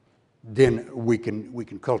 then we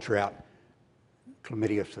can culture out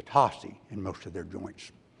Chlamydia psittaci in most of their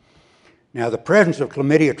joints. Now, the presence of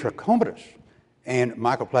Chlamydia trachomatis and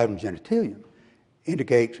Mycoplasma genitalium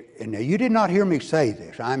indicates, and now you did not hear me say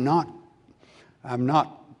this, I'm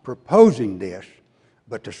not proposing this,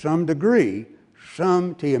 but to some degree,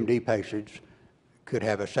 some TMD patients could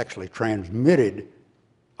have a sexually transmitted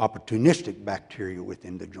opportunistic bacteria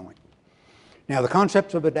within the joint. Now, the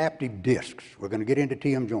concepts of adaptive discs, we're going to get into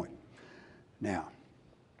TM joint. Now,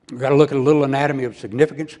 we've got to look at a little anatomy of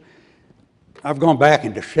significance. I've gone back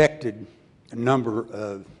and dissected a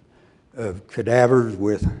number of cadavers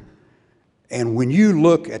and when you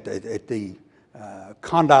look at the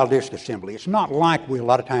condyle disc assembly, it's not like we a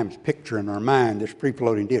lot of times picture in our mind this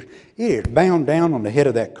free-floating disc. It is bound down on the head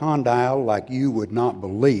of that condyle like you would not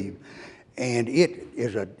believe, and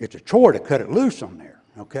it's a chore to cut it loose on there,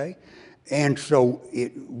 okay? And so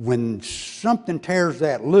when something tears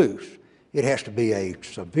that loose, it has to be a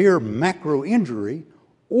severe macro injury,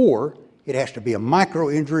 or it has to be a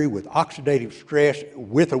micro injury with oxidative stress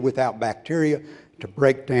with or without bacteria to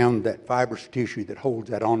break down that fibrous tissue that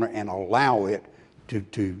holds that on there and allow it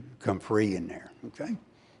to come free in there, okay?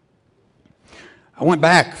 I went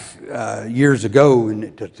back years ago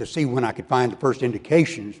to see when I could find the first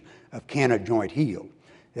indications of can a joint heal.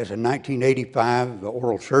 There's a 1985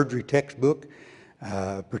 oral surgery textbook,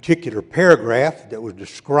 particular paragraph that was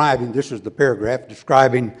describing, this is the paragraph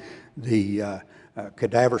describing the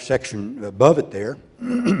cadaver section above it there.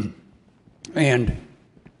 And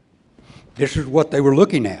this is what they were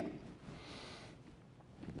looking at.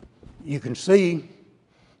 You can see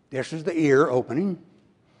this is the ear opening.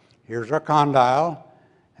 Here's our condyle.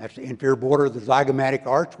 That's the inferior border of the zygomatic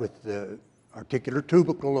arch with the articular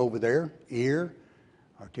tubercle over there. Ear,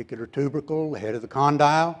 articular tubercle, the head of the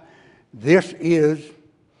condyle. This is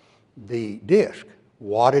the disc,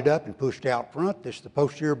 wadded up and pushed out front. This is the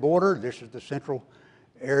posterior border. This is the central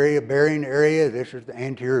area, bearing area. This is the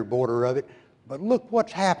anterior border of it. But look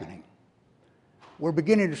what's happening. We're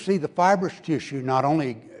beginning to see the fibrous tissue not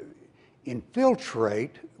only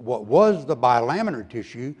infiltrate what was the bilaminar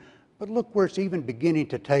tissue, but look where it's even beginning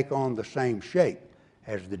to take on the same shape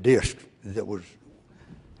as the disc that was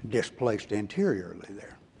displaced anteriorly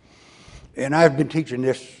there. And I've been teaching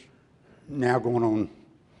this now going on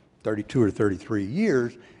 32 or 33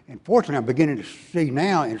 years, and fortunately I'm beginning to see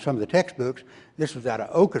now in some of the textbooks, this was out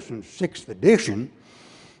of Okeson's 6th edition,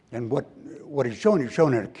 and what he's showing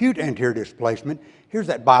an acute anterior displacement. Here's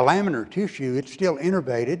that bilaminar tissue. It's still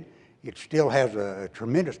innervated. It still has a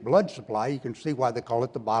tremendous blood supply. You can see why they call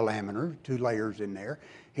it the bilaminar, 2 layers in there.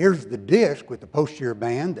 Here's the disc with the posterior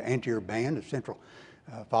band, the anterior band, the central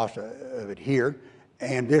fossa of it here,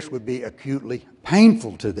 and this would be acutely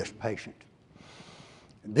painful to this patient.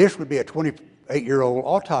 This would be a 28-year-old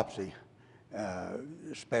autopsy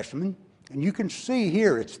specimen, and you can see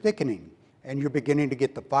here it's thickening, and you're beginning to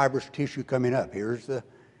get the fibrous tissue coming up. Here's the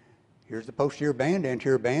posterior band,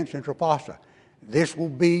 anterior band, central fossa. This will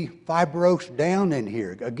be fibrosed down in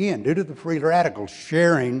here, again, due to the free radicals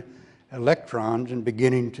sharing electrons and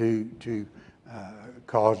beginning to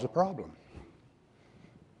cause the problem.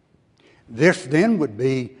 This then would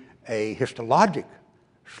be a histologic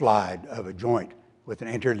slide of a joint with an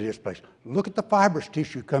anteriorly displaced. Look at the fibrous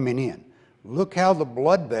tissue coming in. Look how the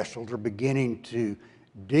blood vessels are beginning to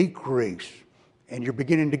decrease, and you're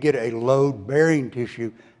beginning to get a load-bearing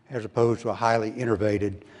tissue as opposed to a highly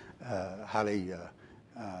innervated, highly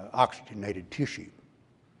oxygenated tissue.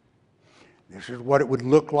 This is what it would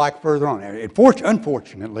look like further on.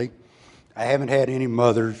 Unfortunately, I haven't had any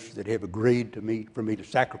mothers that have agreed for me to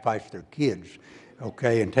sacrifice their kids,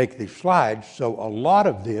 okay, and take these slides. So a lot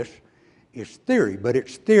of this is theory, but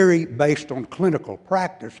it's theory based on clinical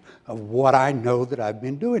practice of what I know that I've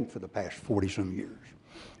been doing for the past 40-some years.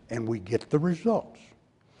 And we get the results.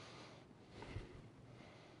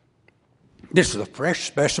 This is a fresh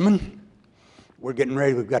specimen. We're getting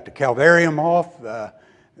ready. We've got the calvarium off.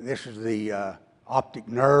 This is the optic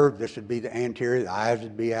nerve. This would be the anterior. The eyes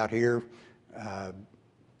would be out here. The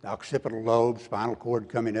occipital lobe, spinal cord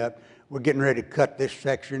coming up. We're getting ready to cut this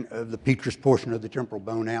section of the petrous portion of the temporal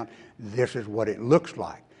bone out. This is what it looks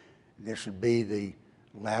like. This would be the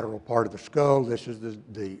lateral part of the skull. This is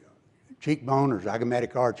the cheekbone or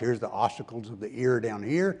zygomatic arch. Here's the ossicles of the ear down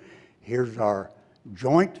here. Here's our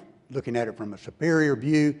joint, looking at it from a superior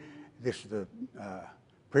view. This is the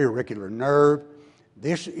preauricular nerve.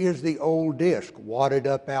 This is the old disc wadded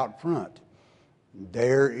up out front.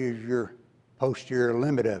 There is your posterior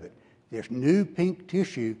limit of it. This new pink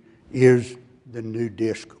tissue is the new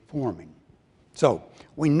disc forming. So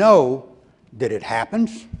we know that it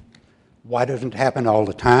happens. Why doesn't it happen all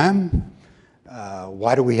the time?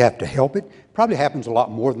 Why do we have to help it? It probably happens a lot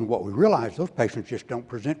more than what we realize. Those patients just don't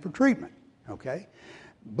present for treatment, okay?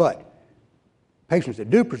 But patients that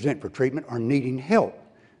do present for treatment are needing help.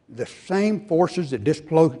 The same forces that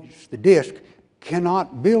displace the disc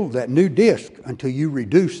cannot build that new disc until you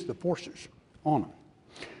reduce the forces on them.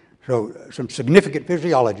 So some significant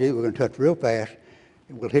physiology we're going to touch real fast.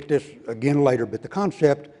 We'll hit this again later, but the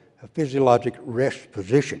concept of physiologic rest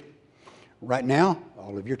position. Right now,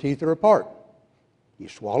 all of your teeth are apart. You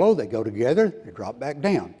swallow, they go together, they drop back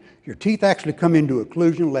down. Your teeth actually come into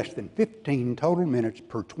occlusion less than 15 total minutes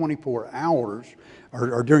per 24 hours,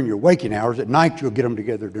 or during your waking hours. At night, you'll get them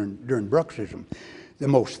together during bruxism. The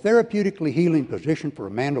most therapeutically healing position for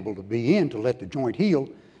a mandible to be in to let the joint heal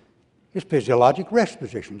is physiologic rest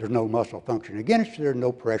position. There's no muscle function against it. There's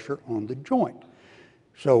no pressure on the joint.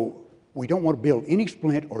 So we don't want to build any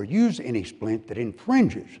splint or use any splint that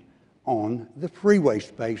infringes on the freeway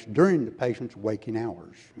space during the patient's waking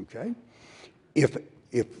hours, okay? If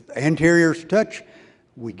anteriors touch,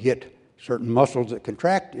 we get certain muscles that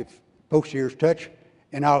contract. If posteriors touch,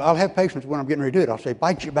 and I'll have patients when I'm getting ready to do it, I'll say,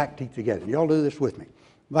 bite your back teeth together. You all do this with me.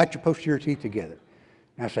 Bite your posterior teeth together.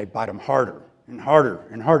 And I say, bite them harder and harder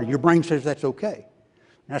and harder. Your brain says that's okay.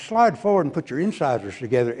 Now slide forward and put your incisors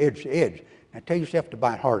together edge to edge. Now tell yourself to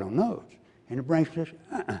bite hard on those. And the brain says,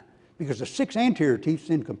 because the 6 anterior teeth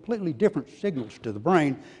send completely different signals to the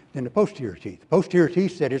brain than the posterior teeth. The posterior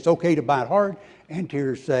teeth said it's okay to bite hard.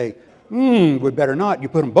 Anteriors say, we better not. You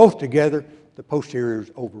put them both together, the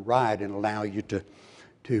posteriors override and allow you to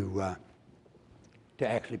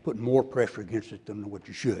actually put more pressure against it than what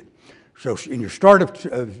you should. So in your start of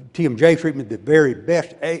TMJ treatment, the very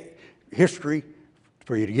best history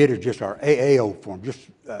for you to get is just our AAO form. Just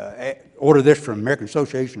order this from American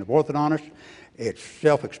Association of Orthodontists. It's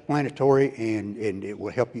self-explanatory and it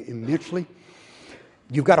will help you immensely.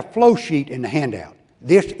 You've got a flow sheet in the handout.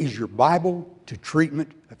 This is your Bible to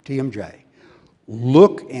treatment of TMJ.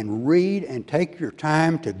 Look and read and take your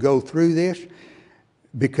time to go through this,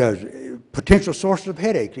 because potential sources of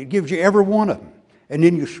headache, it gives you every one of them. And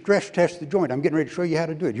then you stress test the joint. I'm getting ready to show you how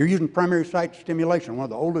to do it. You're using primary site stimulation, one of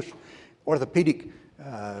the oldest orthopedic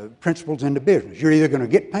principles in the business. You're either going to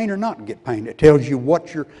get pain or not get pain. It tells you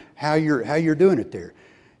how you're doing it there.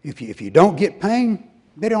 If you don't get pain,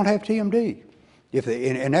 they don't have TMD.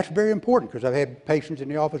 And that's very important, because I've had patients in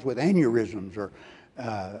the office with aneurysms or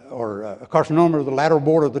a carcinoma of the lateral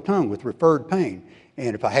border of the tongue with referred pain.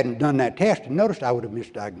 And if I hadn't done that test and noticed, I would have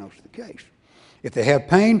misdiagnosed the case. If they have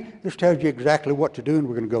pain, this tells you exactly what to do, and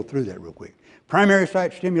we're going to go through that real quick. Primary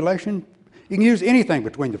site stimulation, you can use anything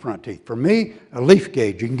between the front teeth. For me, a leaf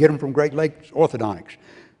gauge. You can get them from Great Lakes Orthodontics.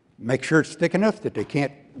 Make sure it's thick enough that they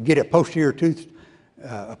can't get a posterior tooth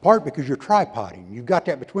apart, because you're tripoding. You've got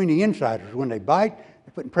that between the incisors. When they bite,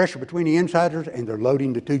 they're putting pressure between the incisors and they're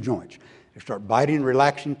loading the two joints. They start biting and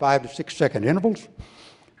relaxing 5 to 6 second intervals.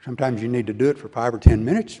 Sometimes you need to do it for 5 or 10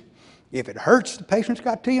 minutes. If it hurts, the patient's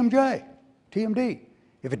got TMD.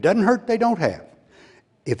 If it doesn't hurt, they don't have.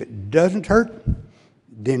 If it doesn't hurt,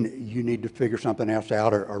 then you need to figure something else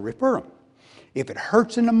out or refer them. If it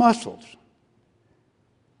hurts in the muscles,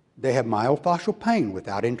 they have myofascial pain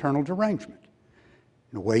without internal derangement.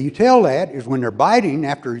 And the way you tell that is when they're biting,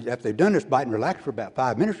 after they've done this bite and relax for about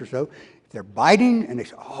 5 minutes or so, if they're biting and they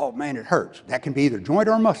say, oh man, it hurts, that can be either joint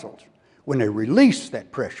or muscles. When they release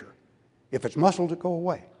that pressure, if it's muscles, it go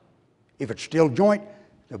away. If it's still joint,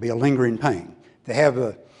 there'll be a lingering pain. If they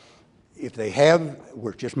have if they have,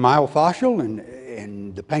 where it's just myofascial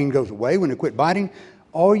and the pain goes away when they quit biting,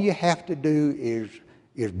 all you have to do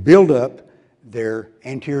is build up their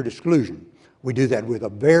anterior disclusion. We do that with a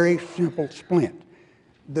very simple splint.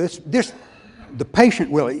 The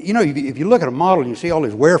patient will, you know, if you look at a model and you see all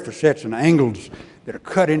these wear facets and angles that are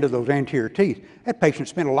cut into those anterior teeth, that patient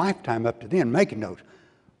spent a lifetime up to then making those.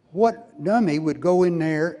 What dummy would go in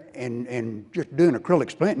there and just do an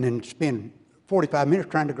acrylic splint and then spend 45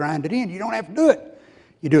 minutes trying to grind it in? You don't have to do it.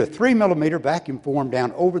 You do a 3 millimeter vacuum form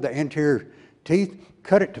down over the anterior teeth,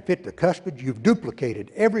 cut it to fit the cuspid. You've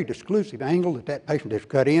duplicated every disclusive angle that patient has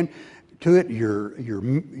cut in to it.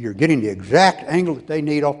 You're getting the exact angle that they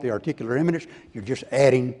need off the articular eminence. You're just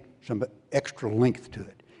adding some extra length to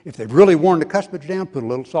it. If they've really worn the cuspids down, put a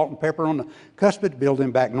little salt and pepper on the cuspid, build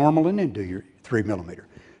them back normal, and then do your 3 millimeter.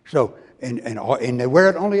 So, and they wear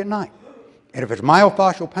it only at night. And if it's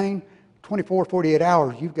myofascial pain, 24, 48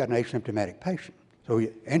 hours, you've got an asymptomatic patient. So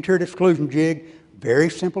anterior disclusion jig, very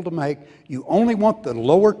simple to make. You only want the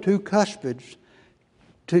lower 2 cuspids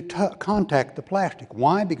to contact the plastic.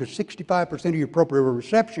 Why? Because 65% of your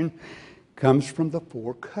proprioception comes from the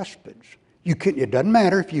 4 cuspids. It doesn't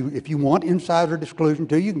matter if you want incisor disclusion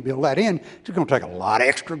too, you can build that in. It's going to take a lot of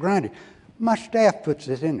extra grinding. My staff puts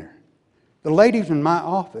this in there. The ladies in my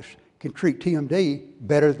office can treat TMD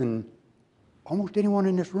better than almost anyone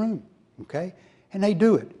in this room, okay? And they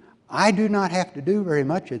do it. I do not have to do very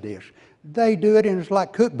much of this. They do it, and it's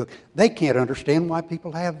like cookbook. They can't understand why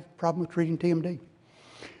people have a problem with treating TMD.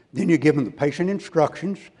 Then you give them the patient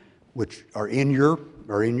instructions, which are in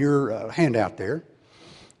your handout there,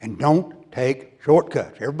 and don't take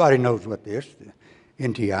shortcuts. Everybody knows what this, the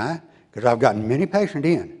NTI, because I've gotten many patients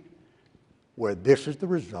in where this is the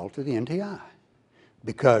result of the NTI.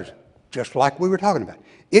 Because just like we were talking about,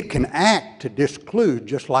 it can act to disclude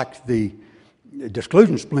just like the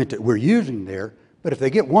disclusion splint that we're using there, but if they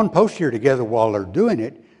get one posterior together while they're doing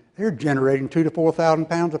it, they're generating 2,000 to 4,000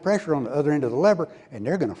 pounds of pressure on the other end of the lever, and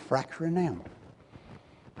they're going to fracture enamel.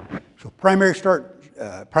 So primary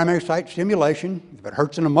site stimulation, if it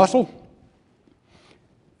hurts in a muscle,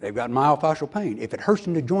 they've got myofascial pain. If it hurts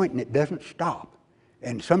in the joint and it doesn't stop,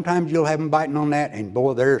 and sometimes you'll have them biting on that, and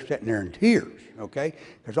boy, they're sitting there in tears, okay?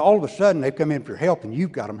 Because all of a sudden they've come in for help and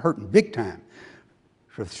you've got them hurting big time.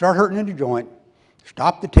 So if they start hurting in the joint,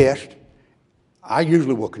 stop the test. I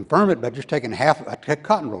usually will confirm it by just taking I take a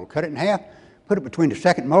cotton roll, cut it in half, put it between the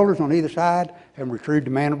second molars on either side, have them retrieve the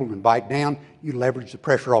mandible and bite down. You leverage the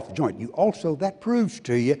pressure off the joint. That proves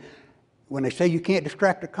to you, when they say you can't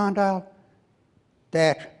distract a condyle,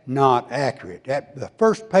 that's not accurate. The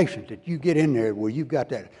first patient that you get in there where you've got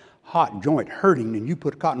that hot joint hurting and you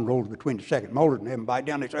put cotton rolls between the second molars and have them bite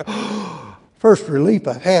down, they say, oh, first relief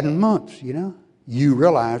I've had in months, you know. You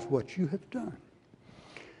realize what you have done.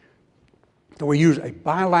 So we use a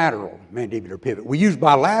bilateral mandibular pivot. We use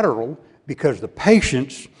bilateral because the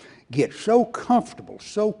patients get so comfortable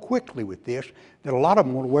so quickly with this that a lot of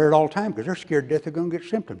them want to wear it all the time because they're scared to death they're going to get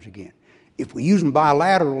symptoms again. If we use them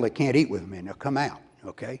bilateral, they can't eat with them and they'll come out,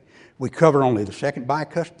 okay? We cover only the second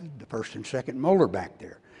bicuspid, the first and second molar back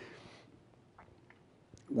there.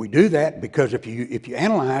 We do that because if you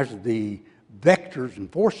analyze the vectors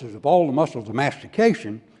and forces of all the muscles of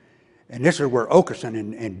mastication, and this is where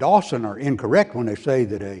Okeson and Dawson are incorrect when they say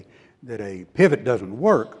that a pivot doesn't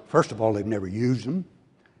work. First of all, they've never used them.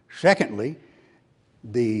 Secondly,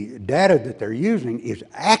 the data that they're using is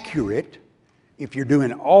accurate if you're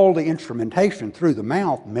doing all the instrumentation through the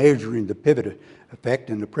mouth, measuring the pivot effect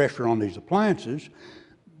and the pressure on these appliances.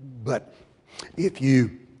 But if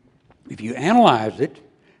you analyze it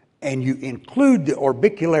and you include the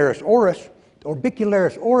orbicularis oris, the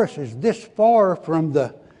orbicularis oris is this far from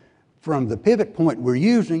the pivot point we're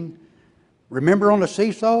using. Remember on the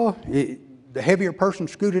seesaw, the heavier person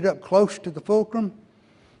scooted up close to the fulcrum,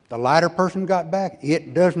 the lighter person got back.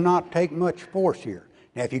 It does not take much force here.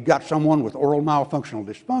 Now, if you've got someone with oral myofunctional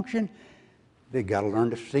dysfunction, they've got to learn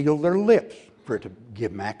to seal their lips for it to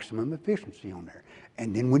give maximum efficiency on there.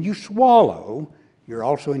 And then when you swallow, you're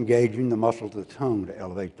also engaging the muscles of the tongue to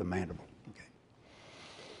elevate the mandible. Okay.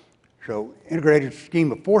 So integrated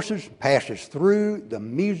scheme of forces passes through the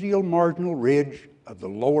mesial marginal ridge of the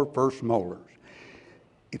lower first molars.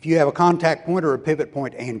 If you have a contact point or a pivot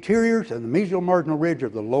point anterior to the mesial marginal ridge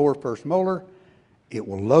of the lower first molar, it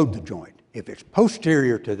will load the joint. If it's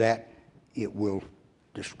posterior to that, it will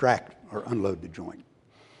distract or unload the joint.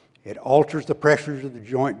 It alters the pressures of the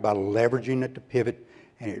joint by leveraging at the pivot,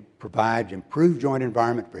 and it provides improved joint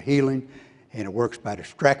environment for healing, and it works by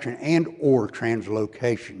distraction and or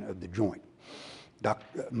translocation of the joint.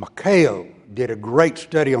 Dr. Maceo did a great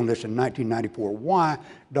study on this in 1994. Why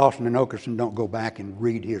Dawson and Okerson don't go back and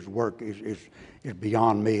read his work is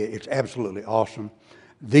beyond me. It's absolutely awesome.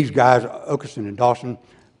 These guys, Okerson and Dawson,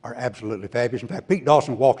 are absolutely fabulous. In fact, Pete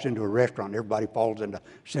Dawson walks into a restaurant and everybody falls into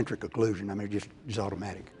centric occlusion. I mean, it's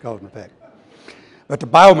automatic, cause and effect. But the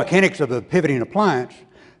biomechanics of the pivoting appliance,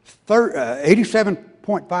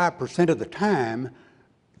 87.5% of the time,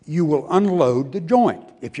 you will unload the joint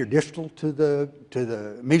if you're distal to the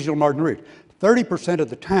mesial marginal ridge. 30% of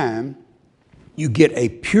the time, you get a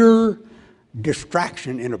pure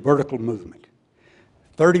distraction in a vertical movement.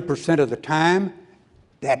 30% of the time,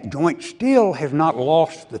 that joint still has not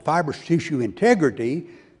lost the fibrous tissue integrity,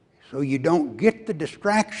 so you don't get the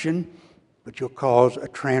distraction, but you'll cause a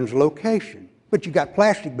translocation. But you got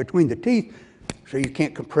plastic between the teeth, so you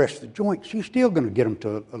can't compress the joint. So you're still going to get them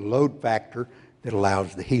to a load factor that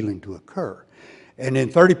allows the healing to occur. And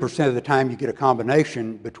then 30% of the time you get a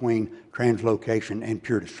combination between translocation and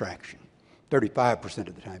pure distraction. 35%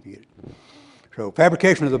 of the time you get it. So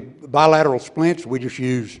fabrication of the bilateral splints, we just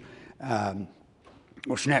use, in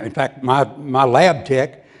fact, my lab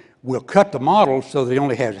tech will cut the model so that he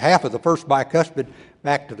only has half of the first bicuspid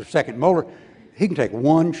back to the second molar. He can take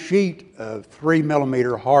one sheet of 3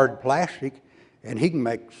 millimeter hard plastic and he can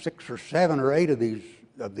make 6 or 7 or 8 of these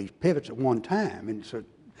pivots at one time. And so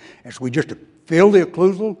we just fill the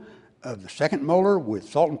occlusal of the second molar with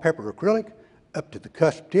salt and pepper acrylic up to the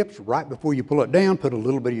cusp tips. Right before you pull it down, put a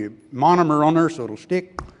little bit of your monomer on there so it'll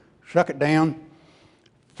stick, suck it down,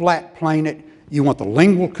 flat plane it. You want the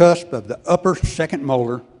lingual cusp of the upper second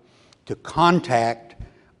molar to contact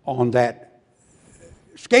on that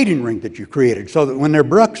skating ring that you created, so that when they're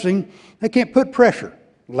bruxing, they can't put pressure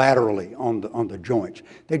laterally on the joints.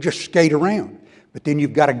 They just skate around. But then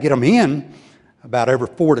you've got to get them in about every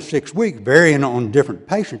 4 to 6 weeks, varying on different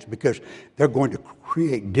patients, because they're going to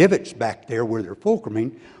create divots back there where they're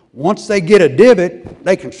fulcruming. Once they get a divot,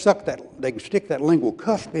 they can stick that lingual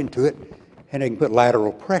cusp into it, and they can put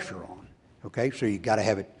lateral pressure on. Okay, so you got to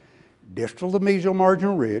have it distal to the mesial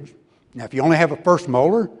marginal ridge. Now, if you only have a first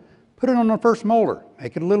molar, put it on the first molar.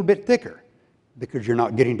 Make it a little bit thicker, because you're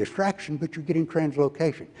not getting distraction, but you're getting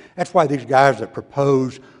translocation. That's why these guys that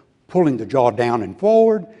propose pulling the jaw down and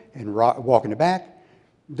forward and walking it back,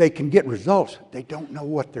 they can get results. They don't know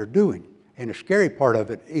what they're doing. And the scary part of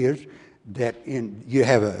it is that you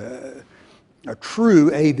have a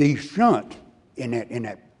true AV shunt in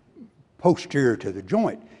that posterior to the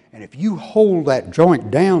joint. And if you hold that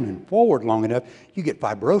joint down and forward long enough, you get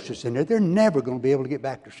fibrosis in there. They're never going to be able to get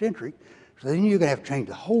back to centric. So then you're going to have to change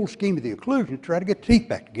the whole scheme of the occlusion to try to get teeth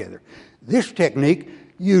back together. This technique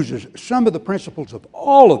uses some of the principles of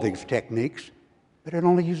all of these techniques, but it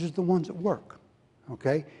only uses the ones that work,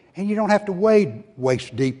 okay? And you don't have to wade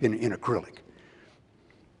waist deep in acrylic.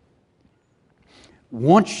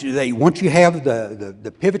 Once you have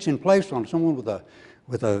the pivots in place on someone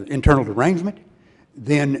with an internal derangement,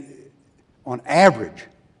 then on average,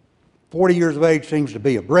 40 years of age seems to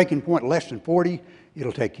be a breaking point. Less than 40,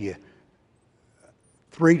 it'll take you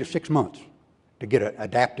 3 to 6 months to get an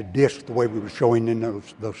adapted disc the way we were showing in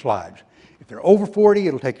those slides. If they're over 40,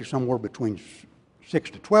 it'll take you somewhere between 6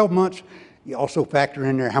 to 12 months. You also factor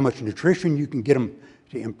in there how much nutrition you can get them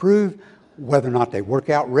to improve, whether or not they work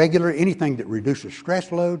out regular. Anything that reduces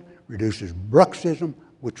stress load, reduces bruxism,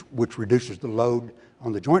 which reduces the load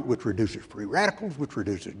on the joint, which reduces free radicals, which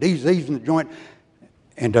reduces disease in the joint,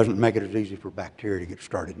 and doesn't make it as easy for bacteria to get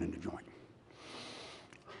started in the joint.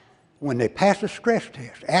 When they pass a stress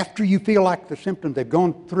test, after you feel like the symptoms, they've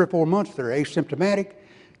gone 3 or 4 months, they're asymptomatic,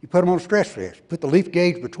 you put them on a stress test. Put the leaf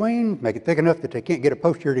gauge between, make it thick enough that they can't get a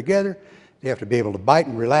posterior together. They have to be able to bite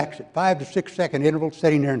and relax at 5 to 6 second intervals,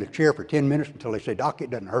 sitting there in the chair for 10 minutes until they say, "Doc, it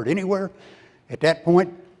doesn't hurt anywhere." At that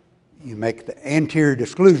point, you make the anterior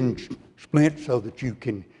disclusion splint so that you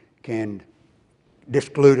can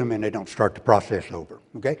disclude them and they don't start the process over,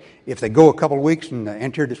 okay? If they go a couple of weeks in the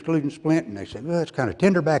anterior disclusion splint and they say, "Well, it's kind of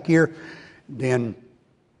tender back here," then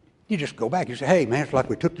you just go back. You say, "Hey, man, it's like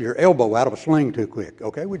we took your elbow out of a sling too quick."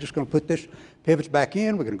 Okay, we're just going to put this pivots back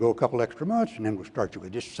in. We're going to go a couple extra months, and then we'll start you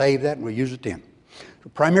with just save that, and we'll use it then. So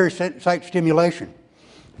primary site stimulation.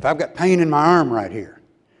 If I've got pain in my arm right here,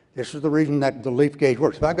 this is the reason that the leaf gauge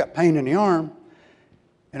works. If I've got pain in the arm,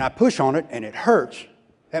 and I push on it, and it hurts,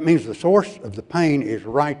 that means the source of the pain is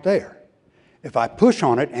right there. If I push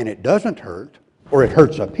on it, and it doesn't hurt, or it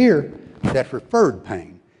hurts up here, that's referred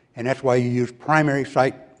pain. And that's why you use primary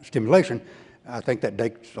site stimulation. I think that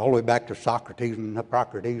dates all the way back to Socrates and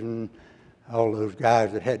Hippocrates and all those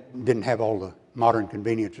guys that didn't have all the modern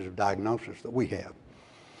conveniences of diagnosis that we have.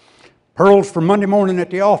 Pearls for Monday morning at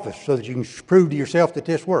the office so that you can prove to yourself that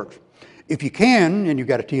this works. If you can, and you've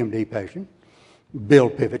got a TMD patient,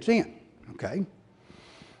 build pivots in, okay?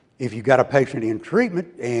 If you've got a patient in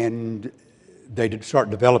treatment and they start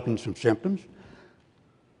developing some symptoms,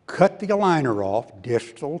 cut the aligner off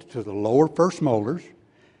distal to the lower first molars.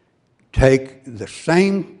 Take the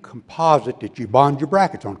same composite that you bond your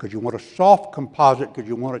brackets on, because you want a soft composite because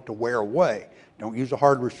you want it to wear away. Don't use a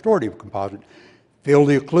hard restorative composite. Fill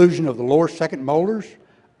the occlusion of the lower second molars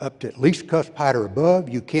up to at least cusp height or above.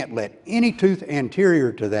 You can't let any tooth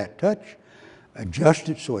anterior to that touch. Adjust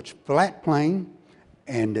it so it's flat plane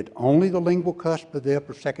and that only the lingual cusp of the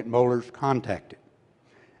upper second molars contact it.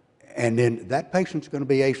 And then that patient's going to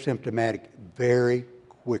be asymptomatic very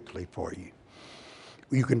quickly for you.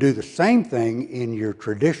 You can do the same thing in your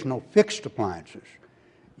traditional fixed appliances.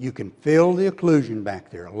 You can fill the occlusion back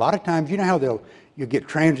there. A lot of times, you know how you get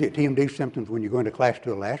transient TMD symptoms when you go into class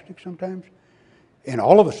 2 elastic sometimes? And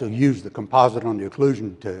all of us will use the composite on the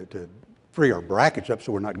occlusion to free our brackets up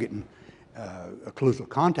so we're not getting occlusal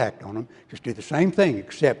contact on them. Just do the same thing,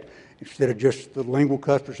 except instead of just the lingual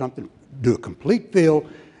cusp or something, do a complete fill.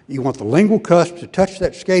 You want the lingual cusp to touch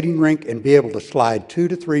that skating rink and be able to slide 2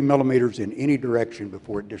 to 3 millimeters in any direction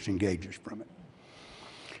before it disengages from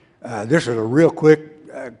it. This is a real quick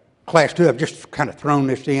class 2. I've just kind of thrown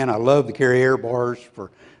this in. I love the Carrier bars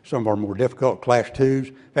for some of our more difficult class 2s.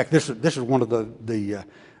 In fact, this is one of the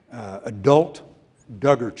adult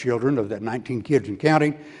Duggar children of that 19 kids and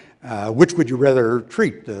counting. Which would you rather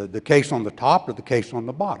treat, the case on the top or the case on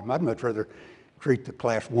the bottom? I'd much rather treat the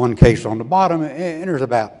class 1 case on the bottom, and there's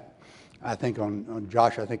about, I think on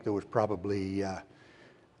Josh, I think there was probably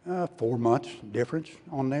 4 months difference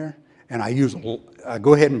on there. And I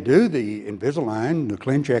go ahead and do the Invisalign, the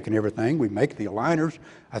ClinCheck and everything. We make the aligners.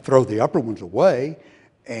 I throw the upper ones away,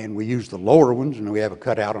 and we use the lower ones, and we have a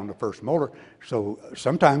cutout on the first molar. So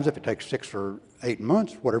sometimes if it takes 6 or 8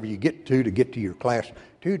 months, whatever you get to your class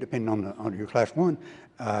 2, depending on your class 1,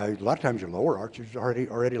 a lot of times your lower arch is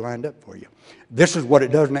already lined up for you. This is what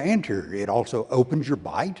it does in the anterior. It also opens your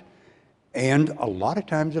bite, and a lot of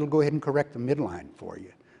times it'll go ahead and correct the midline for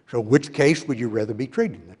you. So which case would you rather be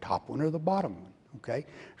treating, the top one or the bottom one? Okay.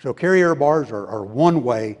 So Carrier bars are one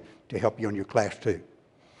way to help you on your class 2.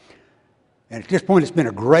 And at this point, it's been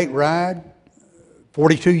a great ride.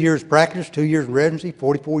 42 years practice, 2 years in residency,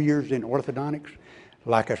 44 years in orthodontics.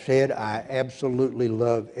 Like I said, I absolutely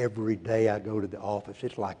love every day I go to the office.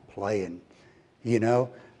 It's like playing, you know.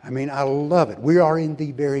 I mean, I love it. We are in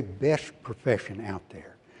the very best profession out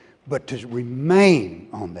there. But to remain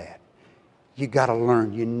on that, you got to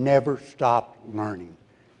learn. You never stop learning.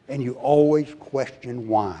 And you always question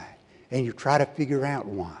why. And you try to figure out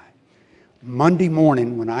why. Monday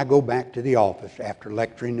morning, when I go back to the office after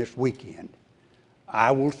lecturing this weekend,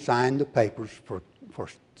 I will sign the papers for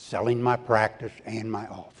selling my practice and my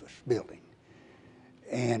office building.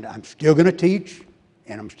 And I'm still going to teach,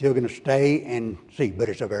 and I'm still going to stay and see. But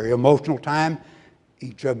it's a very emotional time.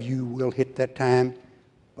 Each of you will hit that time.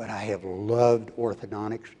 But I have loved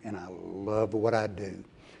orthodontics, and I love what I do.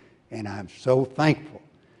 And I'm so thankful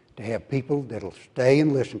to have people that'll stay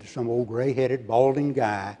and listen to some old gray-headed, balding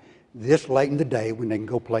guy this late in the day when they can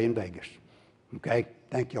go play in Vegas. Okay?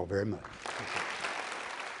 Thank y'all very much.